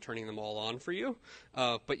switches and turning them all on for you.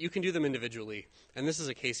 But you can do them individually. And this is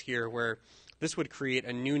a case here where this would create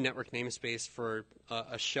a new network namespace for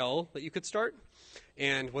a shell that you could start.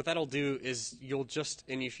 And what that'll do is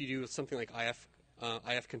and if you do something like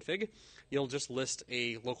ifconfig, you'll just list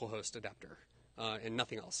a localhost adapter and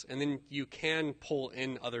nothing else. And then you can pull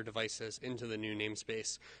in other devices into the new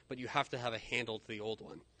namespace, but you have to have a handle to the old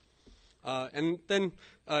one. And then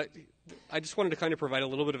I just wanted to kind of provide a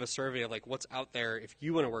little bit of a survey of like what's out there if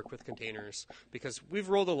you want to work with containers, because we've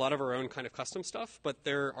rolled a lot of our own kind of custom stuff, but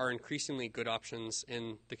there are increasingly good options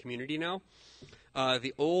in the community now.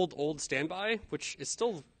 The old standby, which is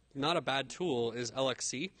still not a bad tool, is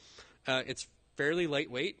LXC. It's fairly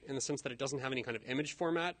lightweight in the sense that it doesn't have any kind of image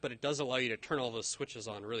format, but it does allow you to turn all those switches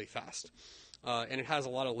on really fast. And it has a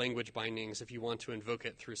lot of language bindings if you want to invoke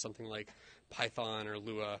it through something like Python or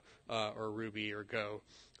Lua or Ruby or Go.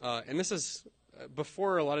 And this is,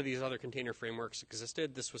 before a lot of these other container frameworks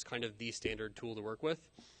existed, this was kind of the standard tool to work with.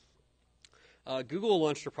 Google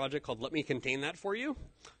launched a project called Let Me Contain That For You,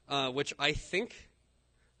 which I think,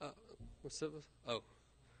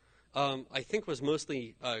 I think was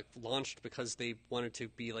mostly launched because they wanted to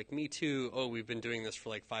be like, me too, we've been doing this for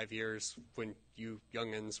like 5 years, when you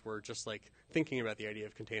youngins were just like thinking about the idea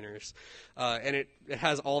of containers. And it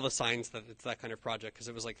has all the signs that it's that kind of project, because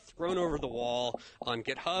it was like thrown over the wall on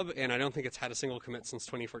GitHub, and I don't think it's had a single commit since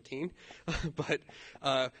 2014. But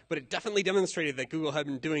it definitely demonstrated that Google had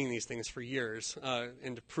been doing these things for years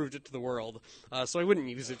and proved it to the world. So I wouldn't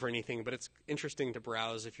use it for anything, but it's interesting to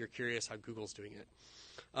browse if you're curious how Google's doing it.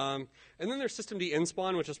 And then there's systemd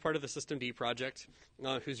inspawn, which is part of the systemd project,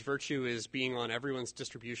 whose virtue is being on everyone's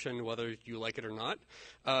distribution, whether you like it or not.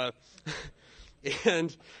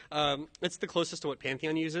 And it's the closest to what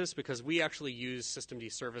Pantheon uses, because we actually use systemd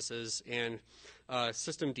services, and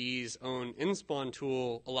systemd's own inspawn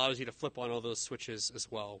tool allows you to flip on all those switches as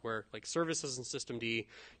well, where like services and systemd,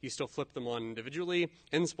 you still flip them on individually.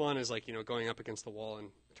 Inspawn is like, going up against the wall and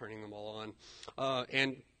turning them all on.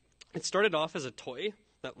 And it started off as a toy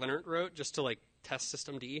that Leonard wrote just to like test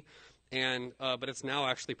systemd, and but it's now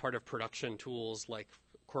actually part of production tools like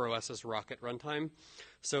CoreOS's Rocket runtime.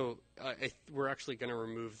 So we're actually going to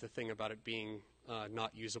remove the thing about it being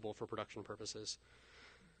not usable for production purposes.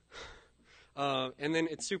 And then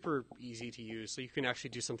it's super easy to use. So you can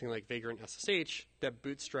actually do something like Vagrant SSH, deb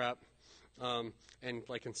bootstrap, and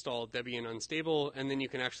like install Debian unstable, and then you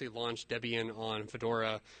can actually launch Debian on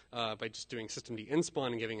Fedora by just doing systemd inspawn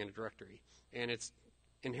and giving it a directory. And it's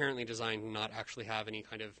inherently designed to not actually have any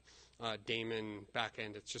kind of daemon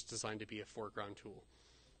backend. It's just designed to be a foreground tool.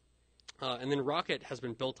 And then Rocket has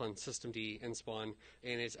been built on systemd inspawn,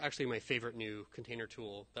 and it's actually my favorite new container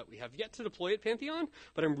tool that we have yet to deploy at Pantheon,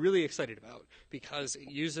 but I'm really excited about because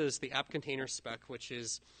it uses the app container spec, which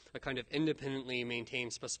is a kind of independently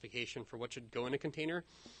maintained specification for what should go in a container.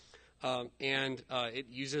 And it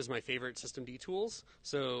uses my favorite systemd tools,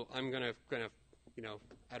 so I'm gonna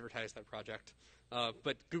advertise that project.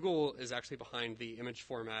 But Google is actually behind the image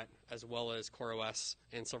format as well as CoreOS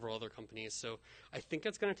and several other companies. So I think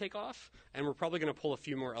it's going to take off, and we're probably going to pull a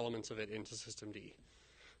few more elements of it into systemd.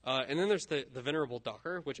 And then there's the venerable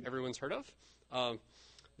Docker, which everyone's heard of.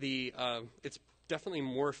 It's definitely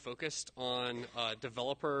more focused on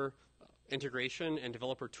developer integration and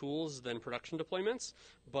developer tools than production deployments,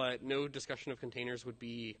 but no discussion of containers would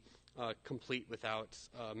be complete without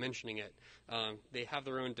mentioning it. They have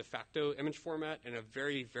their own de facto image format and a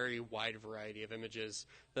very, very wide variety of images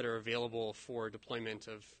that are available for deployment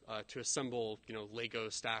of to assemble, Lego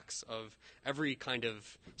stacks of every kind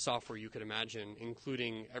of software you could imagine,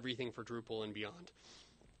 including everything for Drupal and beyond.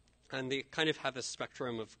 And they kind of have a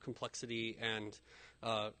spectrum of complexity and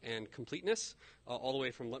completeness, all the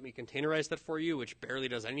way from let me containerize that for you, which barely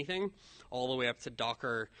does anything, all the way up to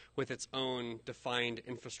Docker with its own defined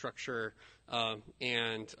infrastructure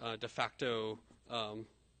and de facto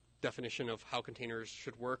definition of how containers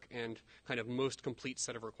should work and kind of most complete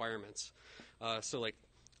set of requirements. So like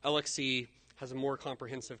LXC has more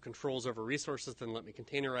comprehensive controls over resources than let me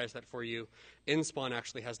containerize that for you. Inspawn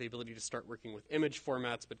actually has the ability to start working with image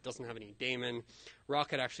formats, but doesn't have any daemon.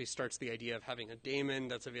 Rocket actually starts the idea of having a daemon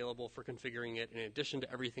that's available for configuring it in addition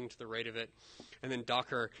to everything to the right of it. And then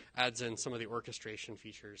Docker adds in some of the orchestration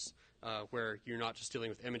features where you're not just dealing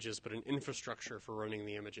with images, but an infrastructure for running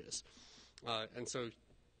the images. And so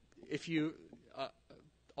if you...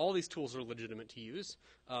 all these tools are legitimate to use,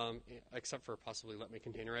 except for possibly let me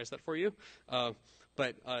containerize that for you.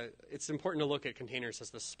 But it's important to look at containers as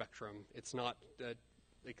the spectrum. It's not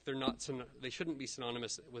they shouldn't be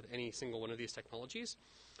synonymous with any single one of these technologies.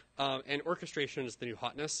 And orchestration is the new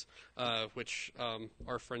hotness, which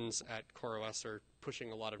our friends at CoreOS are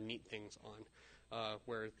pushing a lot of neat things on.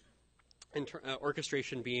 Where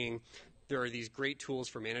orchestration being there are these great tools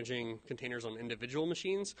for managing containers on individual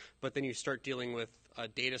machines, but then you start dealing with a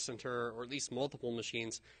data center or at least multiple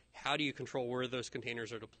machines. How do you control where those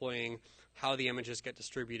containers are deploying, how the images get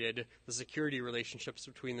distributed, the security relationships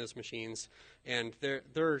between those machines? And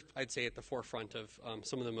they're I'd say, at the forefront of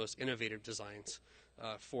some of the most innovative designs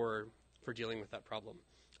for dealing with that problem.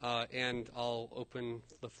 And I'll open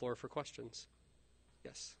the floor for questions.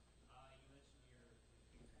 Yes?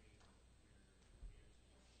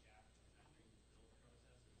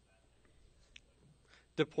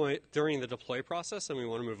 During the deploy process, and we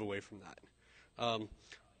want to move away from that.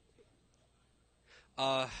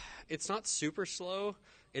 It's not super slow.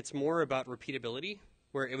 It's more about repeatability,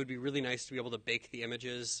 where it would be really nice to be able to bake the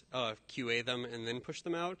images, QA them, and then push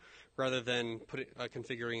them out, rather than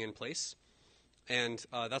configuring in place. And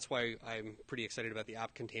that's why I'm pretty excited about the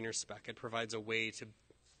app container spec. It provides a way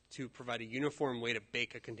to provide a uniform way to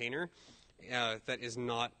bake a container that is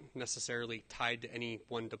not necessarily tied to any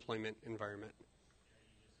one deployment environment.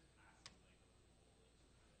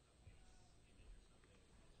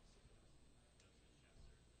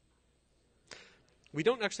 We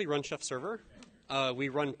don't actually run Chef Server. We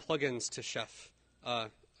run plugins to Chef.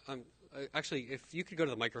 Actually, if you could go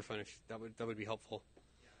to the microphone, that would be helpful.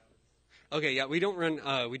 Okay, yeah, we don't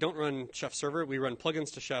run Chef Server. We run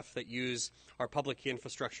plugins to Chef that use our public key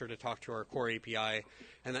infrastructure to talk to our core API,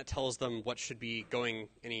 and that tells them what should be going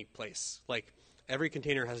any place. Like every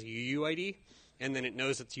container has a UUID, and then it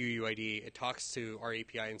knows its UUID. It talks to our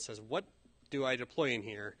API and says, "What do I deploy in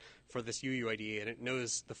here for this UUID?" And it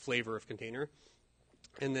knows the flavor of container.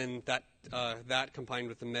 And then that combined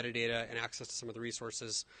with the metadata and access to some of the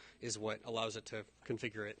resources is what allows it to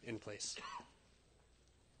configure it in place.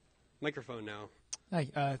 Microphone now.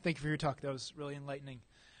 Hi, thank you for your talk. That was really enlightening.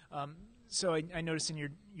 So I noticed in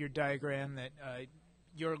your diagram that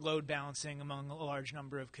you're load balancing among a large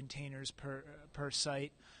number of containers per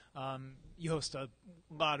site. You host a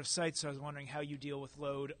lot of sites, so I was wondering how you deal with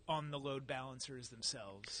load on the load balancers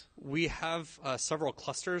themselves. We have several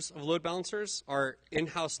clusters of load balancers. Our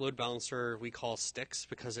in-house load balancer we call Sticks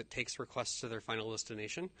because it takes requests to their final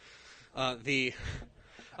destination.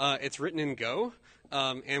 It's written in Go,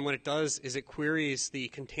 and what it does is it queries the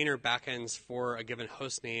container backends for a given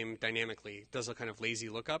host name dynamically. It does a kind of lazy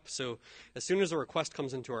lookup. So as soon as a request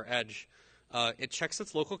comes into our edge, it checks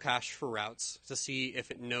its local cache for routes to see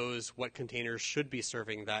if it knows what containers should be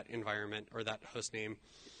serving that environment or that host name.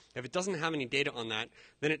 If it doesn't have any data on that,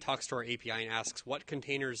 then it talks to our API and asks what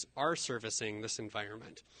containers are servicing this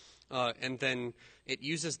environment. And then it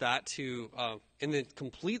uses that to, in the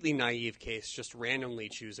completely naive case, just randomly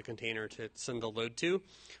choose a container to send the load to.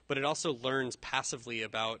 But it also learns passively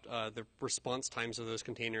about the response times of those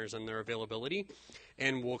containers and their availability,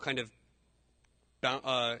 and will kind of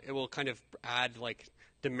add like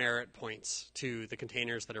demerit points to the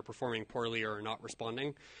containers that are performing poorly or are not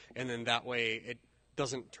responding, and then that way it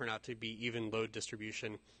doesn't turn out to be even load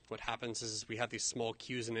distribution. What happens is we have these small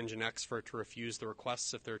queues in Nginx for it to refuse the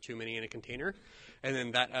requests if there are too many in a container, and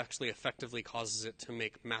then that actually effectively causes it to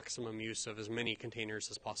make maximum use of as many containers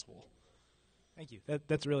as possible. Thank you.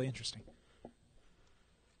 That's really interesting.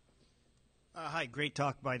 Hi, great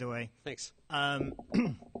talk, by the way. Thanks.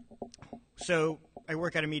 So I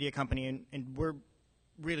work at a media company, and we're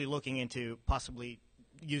really looking into possibly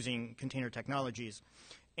using container technologies.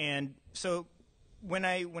 And so when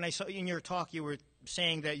I saw in your talk, you were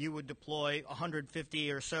saying that you would deploy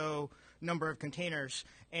 150 or so number of containers.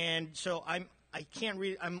 And so I'm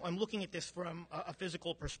looking at this from a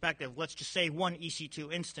physical perspective. Let's just say one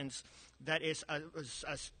EC2 instance that is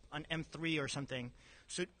an M3 or something.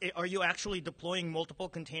 So are you actually deploying multiple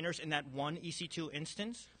containers in that one EC2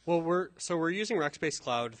 instance? Well, we're using Rackspace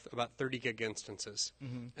Cloud, about 30 gig instances.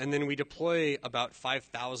 Mm-hmm. And then we deploy about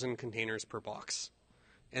 5,000 containers per box.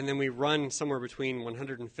 And then we run somewhere between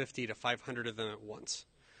 150 to 500 of them at once.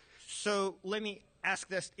 So let me ask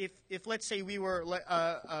this. If let's say we were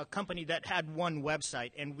a company that had one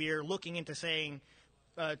website and we're looking into saying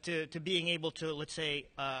to being able to, let's say,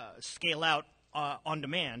 scale out on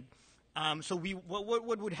demand, so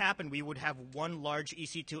what would happen? We would have one large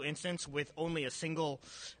EC2 instance with only a single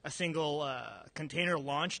container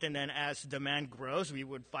launched, and then as demand grows, we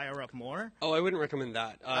would fire up more. Oh, I wouldn't recommend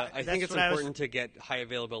that. I think it's important to get high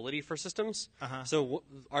availability for systems. Uh-huh. So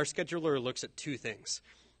our scheduler looks at two things,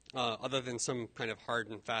 other than some kind of hard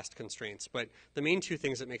and fast constraints. But the main two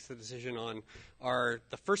things it makes the decision on are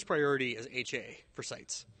the first priority is HA for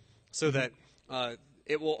sites, so that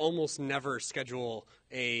it will almost never schedule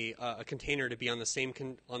a container to be on the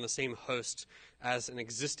same host as an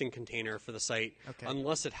existing container for the site,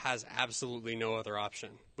 unless it has absolutely no other option,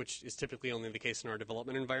 which is typically only the case in our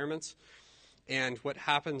development environments. And what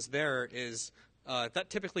happens there is that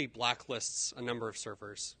typically blacklists a number of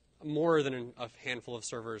servers, more than a handful of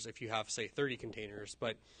servers if you have, say, 30 containers,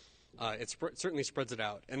 but it certainly spreads it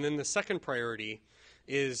out. And then the second priority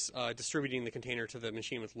is distributing the container to the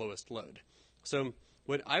machine with lowest load. So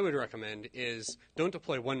what I would recommend is don't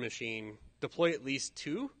deploy one machine, deploy at least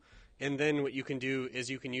two, and then what you can do is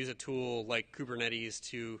you can use a tool like Kubernetes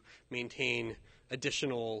to maintain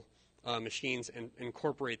additional machines and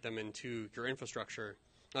incorporate them into your infrastructure.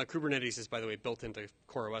 Kubernetes is, by the way, built into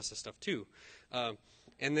CoreOS's stuff too.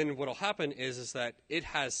 And then what will happen is that it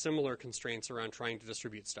has similar constraints around trying to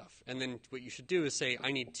distribute stuff. And then what you should do is say,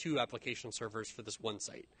 I need 2 application servers for this one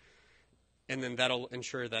site. And then that'll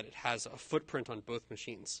ensure that it has a footprint on both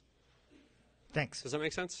machines. Thanks. Does that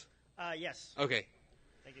make sense? Yes. Okay.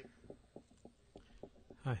 Thank you.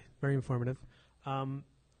 Hi. Very informative.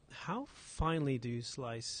 How finely do you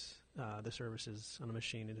slice the services on a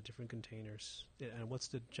machine into different containers? And what's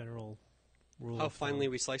the general rule? How finely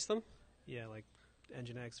we slice them? Yeah, like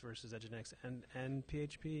Nginx versus Nginx and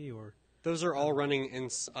PHP, or those are all running in.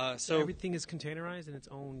 So everything is containerized in its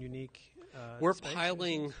own unique. We're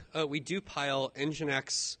piling. We do pile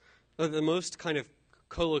Nginx. The most kind of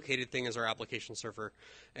co-located thing is our application server,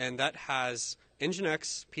 and that has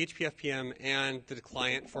Nginx, PHP FPM, and the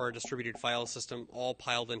client for our distributed file system all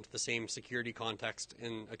piled into the same security context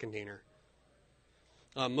in a container.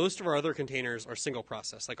 Most of our other containers are single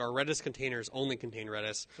process. Like our Redis containers only contain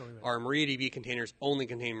Redis. Our MariaDB containers only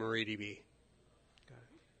contain MariaDB. Got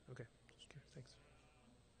it. Okay. Thanks.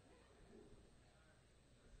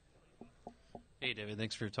 Hey, David.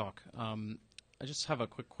 Thanks for your talk. I just have a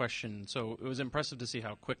quick question. So it was impressive to see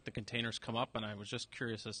how quick the containers come up, and I was just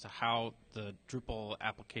curious as to how the Drupal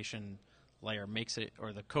application layer makes it,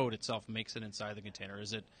 or the code itself makes it inside the container.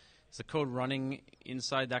 Is the code running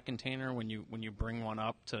inside that container when you bring one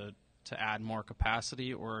up to add more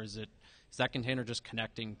capacity, or is that container just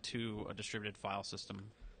connecting to a distributed file system?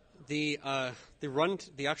 The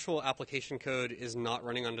actual application code is not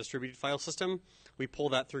running on a distributed file system. We pull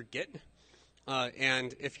that through Git.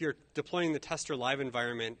 And if you're deploying the tester live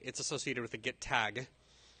environment, it's associated with a Git tag.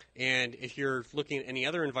 And if you're looking at any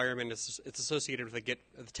other environment, it's associated with the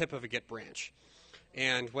tip of a Git branch.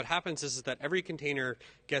 And what happens is that every container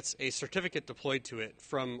gets a certificate deployed to it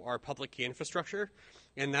from our public key infrastructure,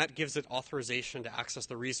 and that gives it authorization to access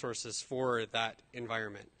the resources for that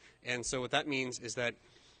environment. And so what that means is that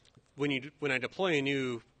when I deploy a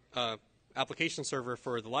new application server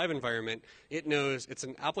for the live environment, it knows it's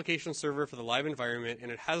an application server for the live environment, and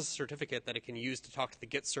it has a certificate that it can use to talk to the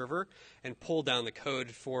Git server and pull down the code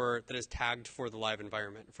that is tagged for the live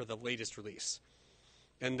environment for the latest release.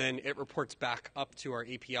 And then it reports back up to our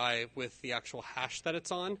API with the actual hash that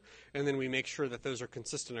it's on, and then we make sure that those are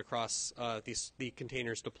consistent across the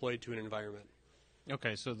containers deployed to an environment.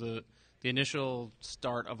 Okay, so the initial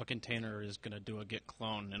start of a container is going to do a git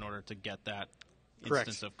clone in order to get that Correct.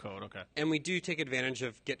 Instance of code. Okay. And we do take advantage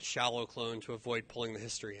of git shallow clone to avoid pulling the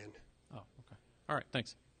history in. Oh, okay. All right,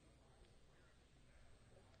 thanks.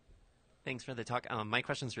 Thanks for the talk. My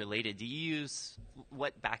question's related.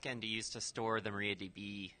 What backend do you use to store the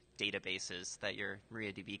MariaDB databases that your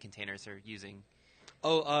MariaDB containers are using?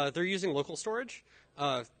 They're using local storage.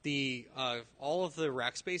 All of the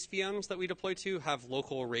Rackspace VMs that we deploy to have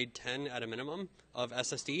local RAID 10 at a minimum of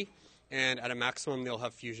SSD, and at a maximum they'll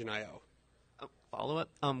have Fusion IO. Follow-up,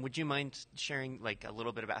 would you mind sharing a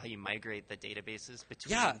little bit about how you migrate the databases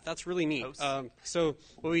between? Yeah, that's really neat. hosts? So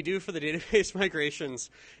what we do for the database migrations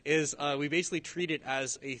is we basically treat it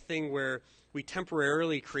as a thing where we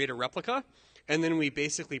temporarily create a replica, and then we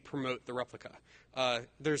basically promote the replica.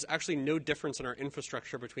 There's actually no difference in our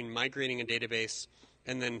infrastructure between migrating a database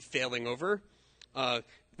and then failing over.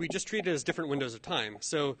 We just treat it as different windows of time.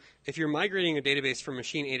 So if you're migrating a database from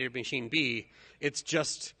machine A to machine B, it's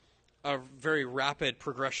just a very rapid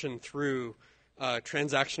progression through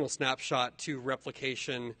transactional snapshot to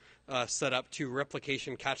replication setup to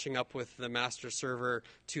replication catching up with the master server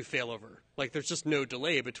to failover. There's just no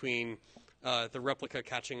delay between the replica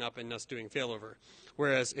catching up and us doing failover.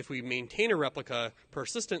 Whereas if we maintain a replica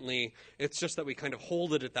persistently, it's just that we kind of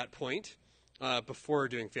hold it at that point before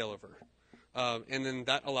doing failover. And then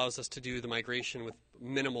that allows us to do the migration with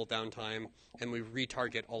minimal downtime, and we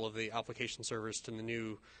retarget all of the application servers to the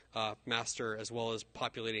new master, as well as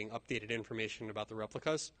populating updated information about the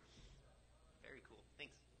replicas. Very cool.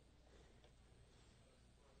 Thanks.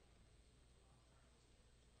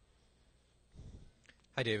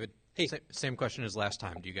 Hi, David. Hey. Same question as last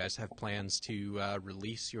time. Do you guys have plans to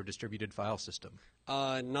release your distributed file system?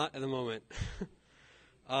 Not at the moment.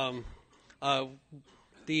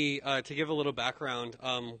 To give a little background,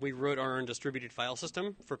 we wrote our own distributed file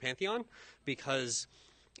system for Pantheon because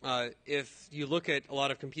if you look at a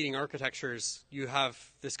lot of competing architectures, you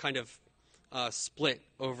have this kind of split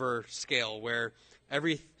over scale where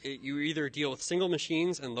you either deal with single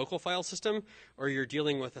machines and local file system, or you're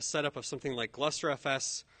dealing with a setup of something like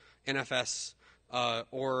GlusterFS, NFS,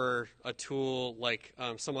 or a tool like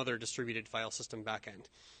some other distributed file system backend.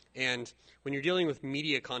 And when you're dealing with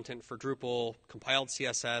media content for Drupal, compiled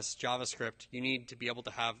CSS, JavaScript, you need to be able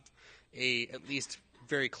to have at least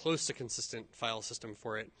very close to consistent file system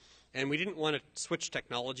for it. And we didn't want to switch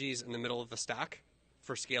technologies in the middle of the stack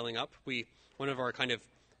for scaling up. One of our kind of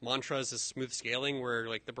mantras is smooth scaling, where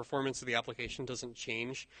the performance of the application doesn't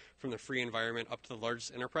change from the free environment up to the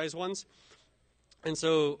largest enterprise ones. And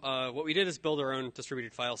so what we did is build our own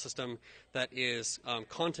distributed file system that is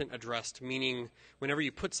content addressed, meaning whenever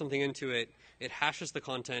you put something into it, it hashes the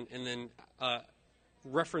content and then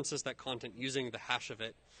references that content using the hash of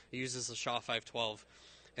it. It uses the SHA-512.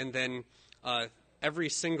 And then every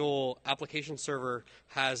single application server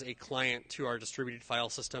has a client to our distributed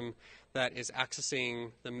file system that is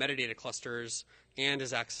accessing the metadata clusters and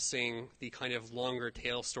is accessing the kind of longer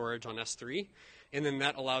tail storage on S3. And then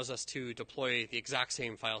that allows us to deploy the exact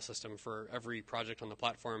same file system for every project on the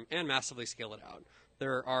platform and massively scale it out.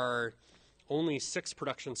 There are only 6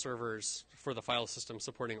 production servers for the file system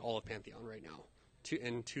supporting all of Pantheon right now,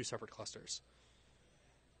 in 2 separate clusters.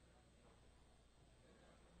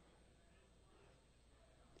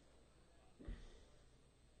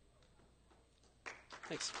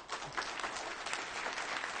 Thanks.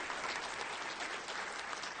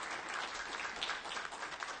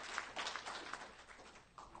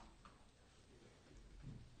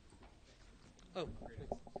 Oh, great.